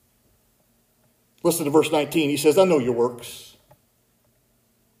 Listen to verse 19. He says, I know your works.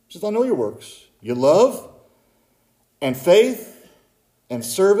 He says, I know your works. Your love and faith and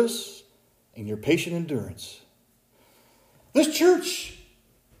service and your patient endurance. This church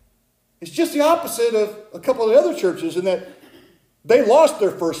is just the opposite of a couple of the other churches in that they lost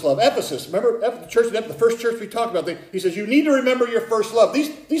their first love. Ephesus, remember the first church we talked about? He says, you need to remember your first love.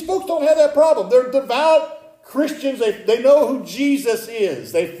 These folks don't have that problem. They're devout Christians. They know who Jesus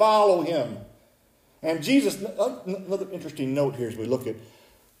is. They follow him. And Jesus, another interesting note here as we look at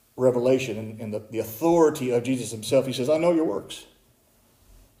Revelation and the authority of Jesus himself. He says, I know your works.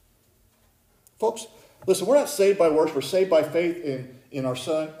 Folks, listen, we're not saved by works. We're saved by faith in our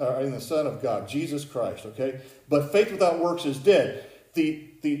Son, in the Son of God, Jesus Christ, okay? But faith without works is dead.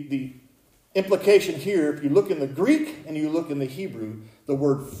 The implication here, if you look in the Greek and you look in the Hebrew, the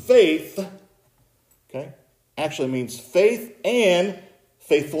word faith, okay, actually means faith and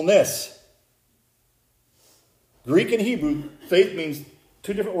faithfulness. Greek and Hebrew, faith means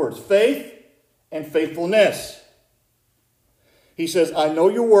two different words. Faith and faithfulness. He says, I know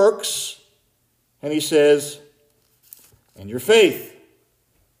your works. And he says, and your faith.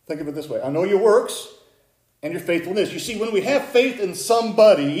 Think of it this way. I know your works and your faithfulness. You see, when we have faith in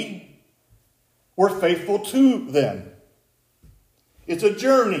somebody, we're faithful to them. It's a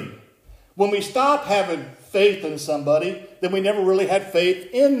journey. When we stop having faith in somebody, then we never really had faith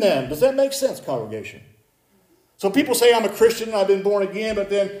in them. Does that make sense, congregation? So people say, I'm a Christian, I've been born again, but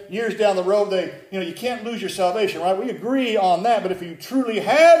then years down the road, you can't lose your salvation, right? We agree on that, but if you truly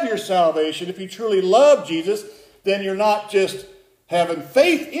have your salvation, if you truly love Jesus, then you're not just having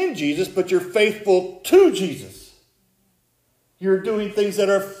faith in Jesus, but you're faithful to Jesus. You're doing things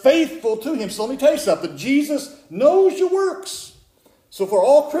that are faithful to him. So let me tell you something. Jesus knows your works. So for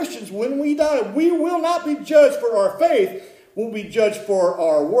all Christians, when we die, we will not be judged for our faith. We'll be judged for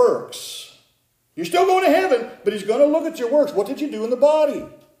our works. You're still going to heaven, but he's going to look at your works. What did you do in the body?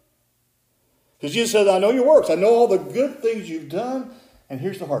 Because Jesus says, I know your works. I know all the good things you've done. And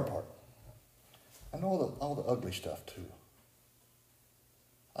here's the hard part. I know all the ugly stuff too.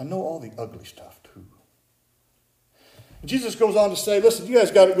 I know all the ugly stuff too. And Jesus goes on to say, listen, you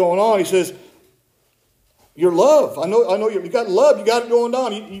guys got it going on. He says, your love. I know you got love. You got it going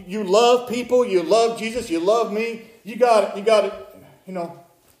on. You love people. You love Jesus. You love me. You got it.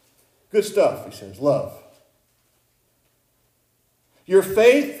 Good stuff, he says, love. Your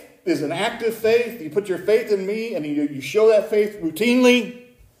faith is an active faith. You put your faith in me, and you show that faith routinely.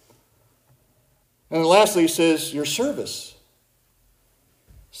 And then lastly, he says, your service.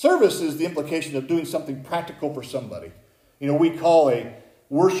 Service is the implication of doing something practical for somebody. We call a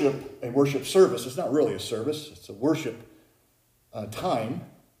worship service. It's not really a service. It's a worship time.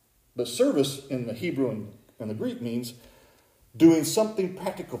 But service in the Hebrew and the Greek means doing something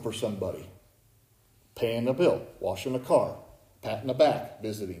practical for somebody. Paying a bill, washing a car, patting the back,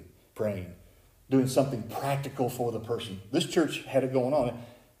 visiting, praying. Doing something practical for the person. This church had it going on.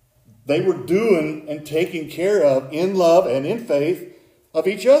 They were doing and taking care of, in love and in faith, of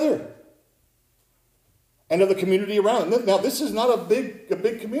each other. And of the community around them. Now, this is not a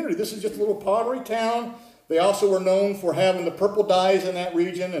big community. This is just a little pottery town. They also were known for having the purple dyes in that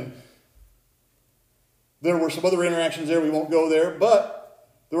region, and there were some other interactions there. We won't go there. But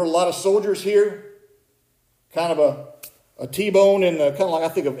there were a lot of soldiers here. Kind of a T-bone in kind of like I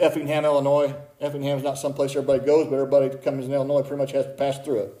think of Effingham, Illinois. Effingham is not someplace everybody goes, but everybody that comes in Illinois pretty much has to pass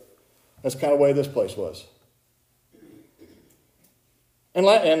through it. That's kind of the way this place was.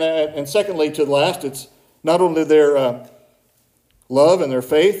 And secondly, to the last, it's not only their love and their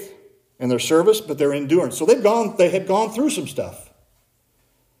faith and their service, but their endurance. So they had gone through some stuff.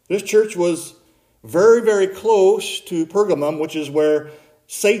 This church was very, very close to Pergamum, which is where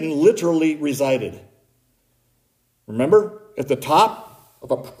Satan literally resided. Remember, at the top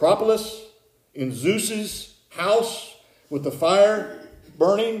of Acropolis, in Zeus's house, with the fire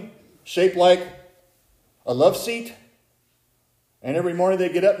burning, shaped like a love seat. And every morning they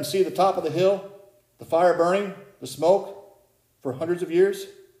get up and see the top of the hill, the fire burning, the smoke, for hundreds of years.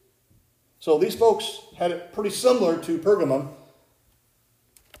 So these folks had it pretty similar to Pergamum.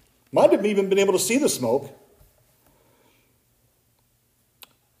 Might have even been able to see the smoke,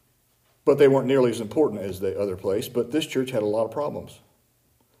 but they weren't nearly as important as the other place. But this church had a lot of problems.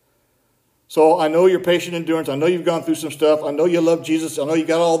 So I know you're patient endurance. I know you've gone through some stuff. I know you love Jesus. I know you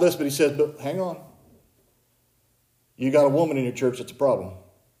got all this. But he says, but hang on. You got a woman in your church that's a problem.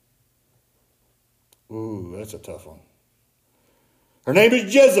 Ooh, that's a tough one. Her name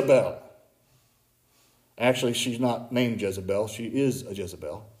is Jezebel. Actually, she's not named Jezebel. She is a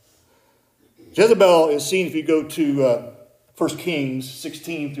Jezebel. Jezebel is seen if you go to 1 Kings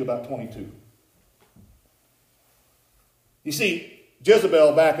 16 through about 22. You see,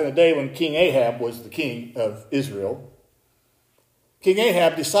 Jezebel back in the day when King Ahab was the king of Israel, King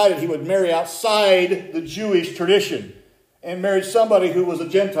Ahab decided he would marry outside the Jewish tradition and married somebody who was a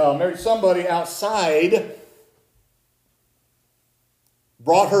Gentile, married somebody outside,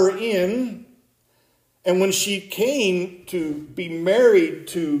 brought her in, and when she came to be married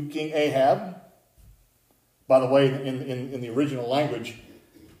to King Ahab, by the way, in the original language,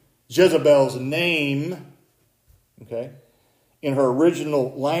 Jezebel's name, in her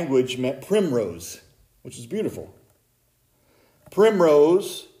original language meant primrose, which is beautiful.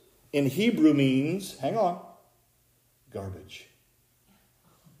 Primrose in Hebrew means, hang on, garbage.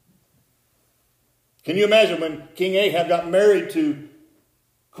 Can you imagine when King Ahab got married to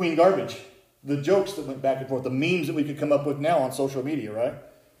Queen Garbage? The jokes that went back and forth, the memes that we could come up with now on social media, right?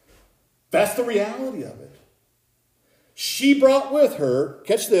 That's the reality of it. She brought with her,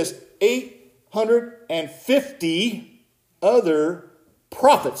 catch this, 850 other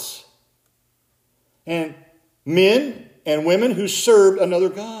prophets and men and women who served another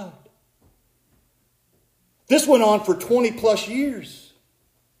god. This went on for 20 plus years.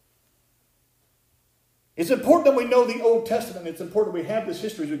 It's important that we know the Old Testament. It's important that we have this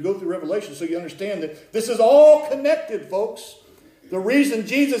history as we go through Revelation so you understand that this is all connected, folks. The reason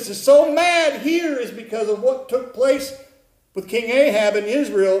Jesus is so mad here is because of what took place with King Ahab in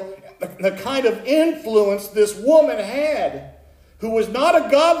Israel. the kind of influence this woman had, who was not a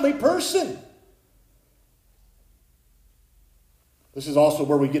godly person. This is also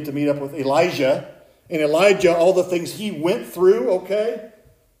where we get to meet up with Elijah. And Elijah, all the things he went through, okay?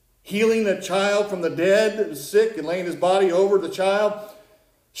 Healing a child from the dead that was sick and laying his body over the child.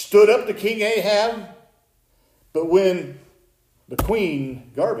 Stood up to King Ahab. But when the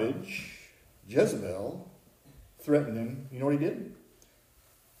queen, garbage, Jezebel, threatened him, you know what he did?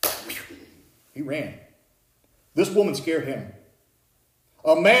 He ran. This woman scared him.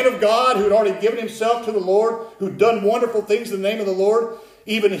 A man of God who had already given himself to the Lord, who'd done wonderful things in the name of the Lord,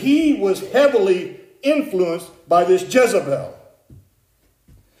 even he was heavily influenced by this Jezebel.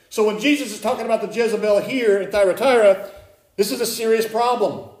 So when Jesus is talking about the Jezebel here in Thyatira, this is a serious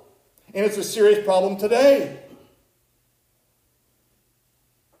problem. And it's a serious problem today.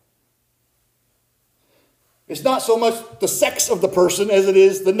 It's not so much the sex of the person as it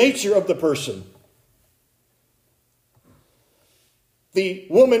is the nature of the person. The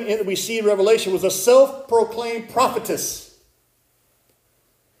woman that we see in Revelation was a self-proclaimed prophetess.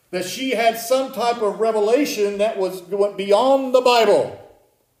 That she had some type of revelation that went beyond the Bible.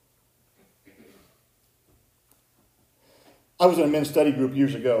 I was in a men's study group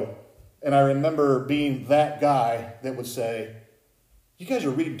years ago, and I remember being that guy that would say, "You guys are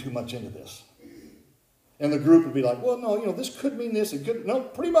reading too much into this." And the group would be like, "Well, no, this could mean this. It could." No,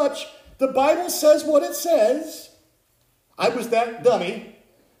 pretty much, the Bible says what it says. I was that dummy.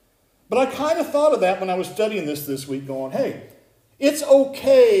 But I kind of thought of that when I was studying this week, going, hey, it's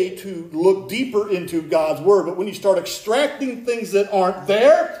okay to look deeper into God's Word, but when you start extracting things that aren't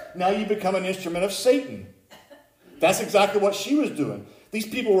there, now you become an instrument of Satan. That's exactly what she was doing. These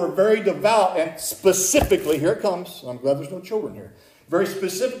people were very devout, and specifically, here it comes. I'm glad there's no children here. Very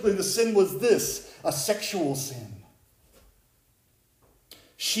specifically, the sin was this, a sexual sin.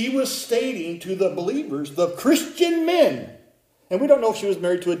 She was stating to the believers, the Christian men, and we don't know if she was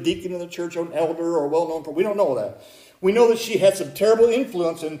married to a deacon in the church or an elder or well-known person. We don't know that. We know that she had some terrible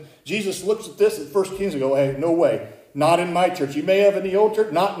influence, and Jesus looks at this at 1 Kings and goes, hey, no way. Not in my church. You may have in the old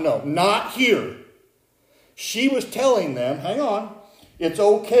church. Not here. She was telling them, hang on, it's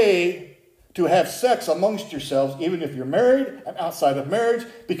okay to have sex amongst yourselves, even if you're married and outside of marriage,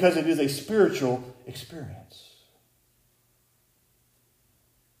 because it is a spiritual experience.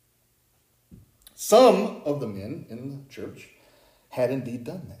 Some of the men in the church had indeed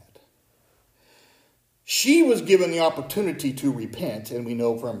done that. She was given the opportunity to repent, and we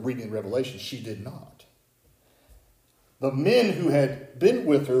know from reading Revelation she did not. The men who had been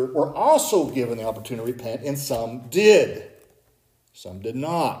with her were also given the opportunity to repent, and some did. Some did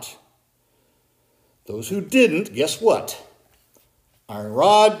not. Those who didn't, guess what? Iron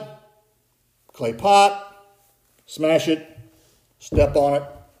rod, clay pot, smash it, step on it,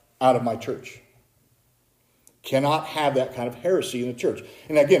 out of my church. Cannot have that kind of heresy in the church.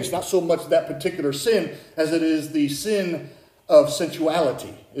 And again, it's not so much that particular sin as it is the sin of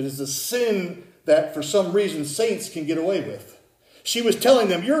sensuality. It is the sin that for some reason saints can get away with. She was telling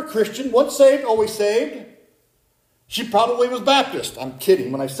them, you're a Christian, once saved, always saved. She probably was Baptist. I'm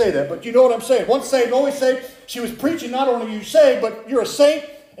kidding when I say that, but you know what I'm saying. Once saved, always saved. She was preaching not only you saved, but you're a saint,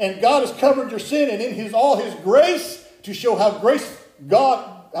 and God has covered your sin, and in all his grace, to show how much grace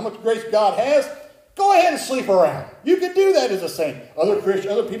God has, go ahead and sleep around. You can do that as a saint. Other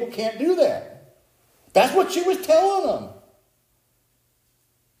people can't do that. That's what she was telling them.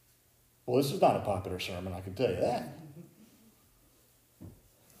 Well, this is not a popular sermon, I can tell you that.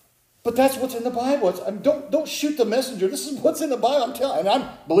 But that's what's in the Bible. Don't shoot the messenger. This is what's in the Bible. I'm telling you. And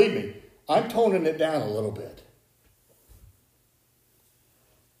believe me, I'm toning it down a little bit.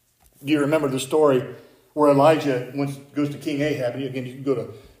 Do you remember the story where Elijah goes to King Ahab? And again, you can go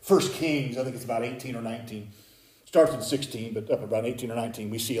to 1 Kings, I think it's about 18 or 19. Starts in 16, but up about 18 or 19.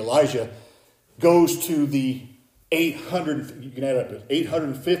 We see Elijah goes to the 800, you can add up to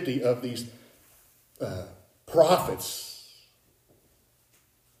 850 of these prophets.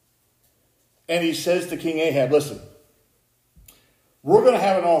 And he says to King Ahab, listen, we're going to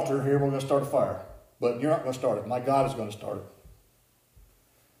have an altar here. We're going to start a fire. But you're not going to start it. My God is going to start it.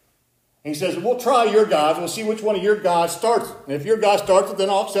 And he says, we'll try your gods. We'll see which one of your gods starts it. And if your God starts it, then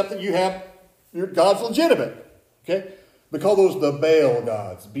I'll accept that your God's legitimate. Okay? We call those the Baal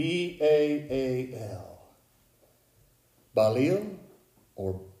gods. B-A-A-L. Baalil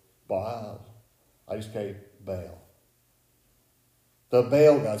or Baal. I just say Baal. The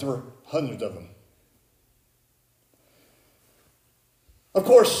Baal gods. There were hundreds of them. Of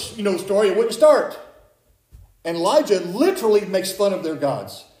course, you know the story. It wouldn't start. And Elijah literally makes fun of their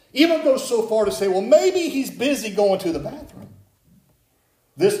gods. Even goes so far to say, well, maybe he's busy going to the bathroom.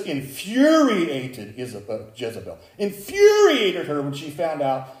 This infuriated Jezebel. Infuriated her when she found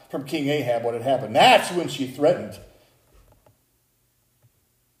out from King Ahab what had happened. That's when she threatened.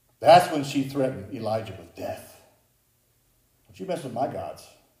 That's when she threatened Elijah with death. Don't you mess with my gods.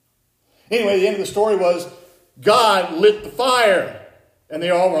 Anyway, the end of the story was God lit the fire. And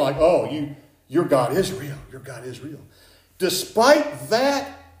they all were like, oh, your God is real. Your God is real. Despite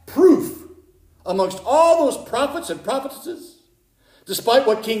that proof, amongst all those prophets and prophetesses, despite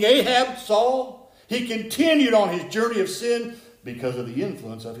what King Ahab saw, he continued on his journey of sin because of the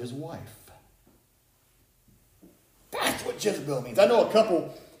influence of his wife. That's what Jezebel means. I know a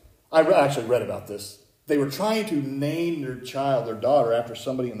couple, I actually read about this. They were trying to name their child, their daughter, after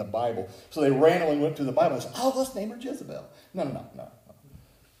somebody in the Bible. So they randomly went to the Bible and said, oh, let's name her Jezebel. No.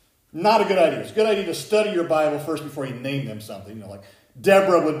 Not a good idea. It's a good idea to study your Bible first before you name them something. You know, like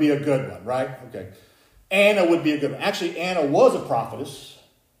Deborah would be a good one, right? Okay. Anna would be a good one. Actually, Anna was a prophetess.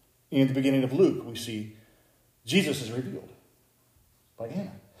 In the beginning of Luke, we see Jesus is revealed by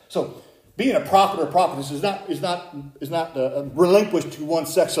Anna. So being a prophet or prophetess is not relinquished to one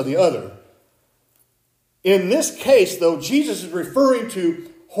sex or the other. In this case, though, Jesus is referring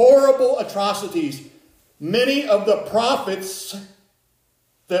to horrible atrocities. Many of the prophets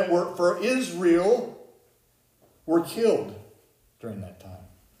that were for Israel were killed during that time.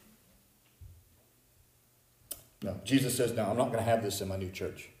 No, Jesus says, no, I'm not going to have this in my new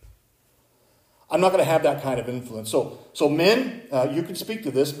church. I'm not going to have that kind of influence. So men, you can speak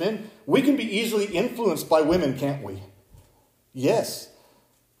to this. Men, we can be easily influenced by women, can't we? Yes.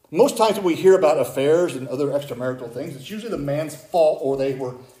 Most times when we hear about affairs and other extramarital things, it's usually the man's fault or they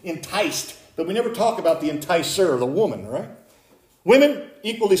were enticed. But we never talk about the enticer, the woman, right? Women,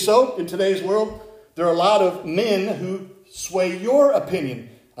 equally so in today's world. There are a lot of men who sway your opinion.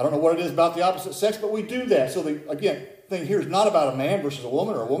 I don't know what it is about the opposite sex, but we do that. So the thing here is not about a man versus a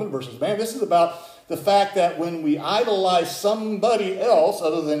woman or a woman versus a man. This is about the fact that when we idolize somebody else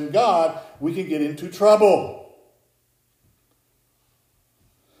other than God, we can get into trouble.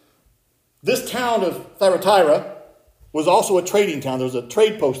 This town of Thyatira was also a trading town. There was a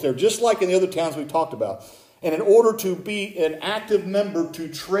trade post there, just like in the other towns we talked about. And in order to be an active member to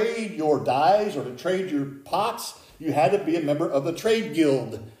trade your dyes or to trade your pots, you had to be a member of the trade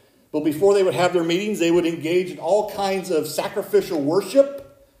guild. But before they would have their meetings, they would engage in all kinds of sacrificial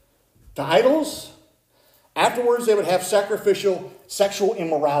worship to idols. Afterwards, they would have sacrificial sexual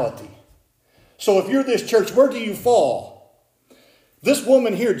immorality. So if you're this church, where do you fall? This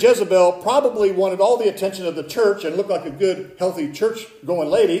woman here, Jezebel, probably wanted all the attention of the church and looked like a good, healthy church-going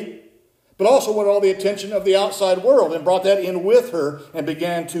lady, but also wanted all the attention of the outside world and brought that in with her and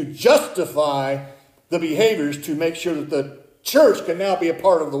began to justify the behaviors to make sure that the church can now be a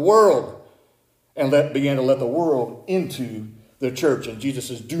part of the world and began to let the world into the church. And Jesus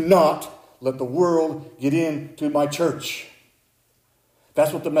says, do not let the world get into my church.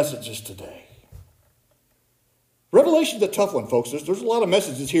 That's what the message is today. Revelation's a tough one, folks. There's a lot of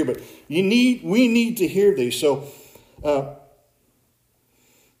messages here, but we need to hear these. So,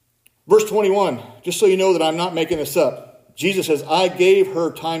 verse 21, just so you know that I'm not making this up. Jesus says, I gave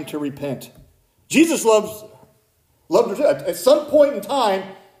her time to repent. Jesus loved her. At some point in time,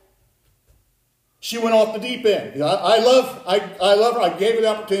 she went off the deep end. I love her. I gave her the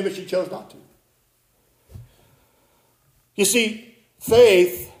opportunity, but she chose not to. You see,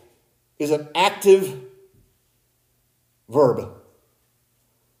 faith is an active verb.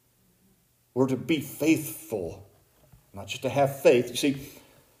 We're to be faithful, not just to have faith. You see,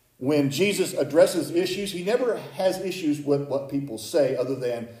 when Jesus addresses issues, he never has issues with what people say other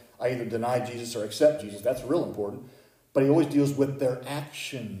than I either deny Jesus or accept Jesus. That's real important. But he always deals with their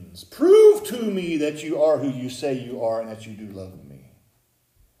actions. Prove to me that you are who you say you are and that you do love me.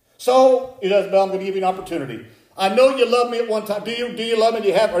 So, he does, well, I'm going to give you an opportunity. I know you love me at one time. Do you love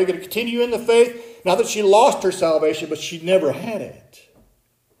me? Are you going to continue in the faith? Now that she lost her salvation, but she never had it.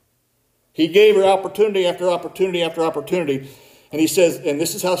 He gave her opportunity after opportunity after opportunity. And he says, and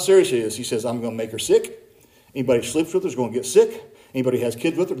this is how serious he is. He says, I'm going to make her sick. Anybody who sleeps with her is going to get sick. Anybody who has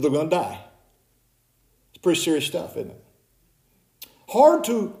kids with her, they're going to die. It's pretty serious stuff, isn't it? Hard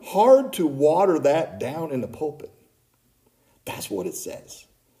to water that down in the pulpit. That's what it says.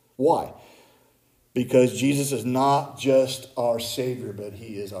 Why? Because Jesus is not just our Savior, but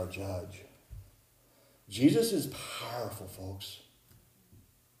he is our judge. Jesus is powerful, folks.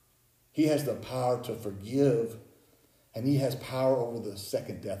 He has the power to forgive, and he has power over the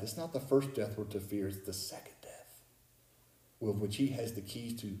second death. It's not the first death we're to fear, it's the second death, with which he has the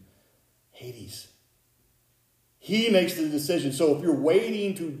keys to Hades. He makes the decision. So if you're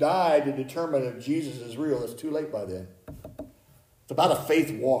waiting to die to determine if Jesus is real, it's too late by then. It's about a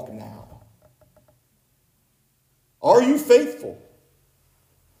faith walk now. Are you faithful?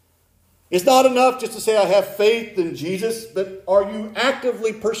 It's not enough just to say I have faith in Jesus, but are you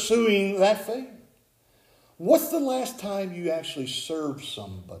actively pursuing that faith? What's the last time you actually served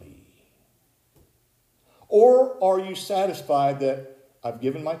somebody? Or are you satisfied that I've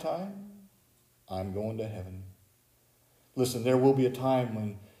given my time, I'm going to heaven? Listen, there will be a time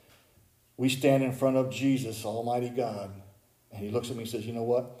when we stand in front of Jesus, Almighty God, and he looks at me and says, you know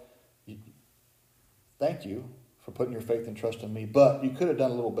what? Thank you for putting your faith and trust in me, but you could have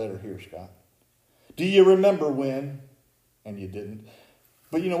done a little better here, Scott. Do you remember when? And you didn't.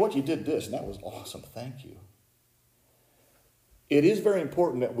 But you know what? You did this, and that was awesome. Thank you. It is very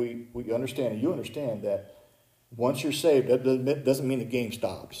important that we understand, and you understand that once you're saved, that doesn't mean the game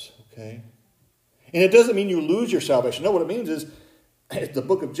stops, okay? And it doesn't mean you lose your salvation. No, what it means is, as the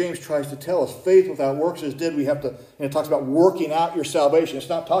book of James tries to tell us, faith without works is dead. We have to, and it talks about working out your salvation. It's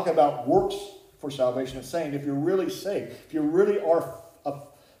not talking about works for salvation. It's saying if you're really saved, if you really are a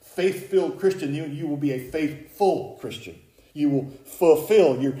faith-filled Christian, you will be a faithful Christian. You will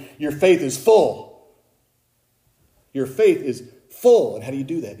fulfill, your faith is full. Your faith is full. And how do you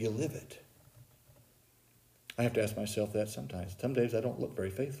do that? You live it. I have to ask myself that sometimes. Some days I don't look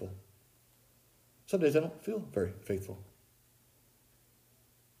very faithful. Some days I don't feel very faithful.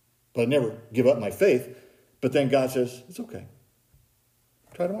 But I never give up my faith. But then God says, it's okay.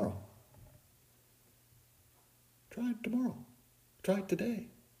 Try tomorrow. Try it tomorrow. Try it today.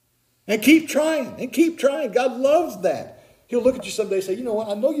 And keep trying. And keep trying. God loves that. He'll look at you someday and say, you know what?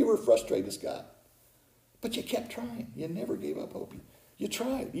 I know you were frustrated, Scott. But you kept trying. You never gave up hope. You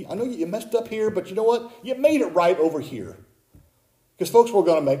tried. I know you messed up here, but you know what? You made it right over here. Because folks, we're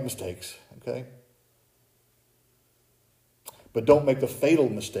going to make mistakes. Okay? But don't make the fatal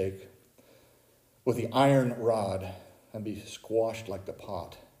mistake with the iron rod and be squashed like the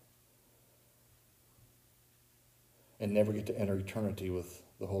pot and never get to enter eternity with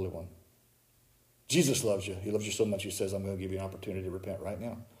the Holy One. Jesus loves you. He loves you so much he says, I'm going to give you an opportunity to repent right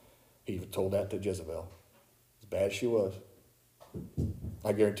now. He told that to Jezebel. As bad as she was.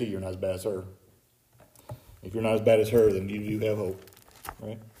 I guarantee you're not as bad as her. If you're not as bad as her, then you do have hope.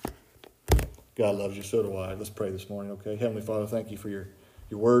 Right? God loves you, so do I. Let's pray this morning, okay? Heavenly Father, thank you for your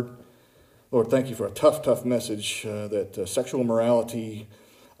word. Lord, thank you for a tough message that sexual immorality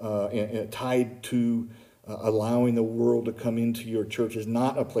tied to allowing the world to come into your church is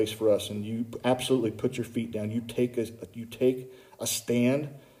not a place for us. And you absolutely put your feet down. You take a stand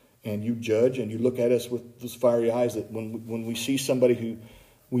and you judge and you look at us with those fiery eyes that when we see somebody who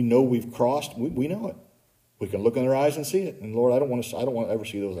we know we've crossed, we know it. We can look in their eyes and see it. And Lord, I don't want to ever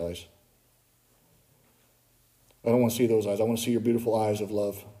see those eyes. I don't want to see those eyes. I want to see your beautiful eyes of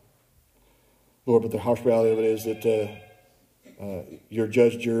love. Lord, but the harsh reality of it is that you're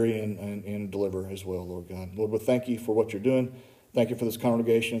judge, jury, and deliver as well, Lord God. Lord, we thank you for what you're doing. Thank you for this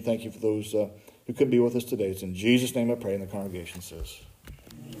congregation. Thank you for those who couldn't be with us today. It's in Jesus' name I pray, and the congregation says.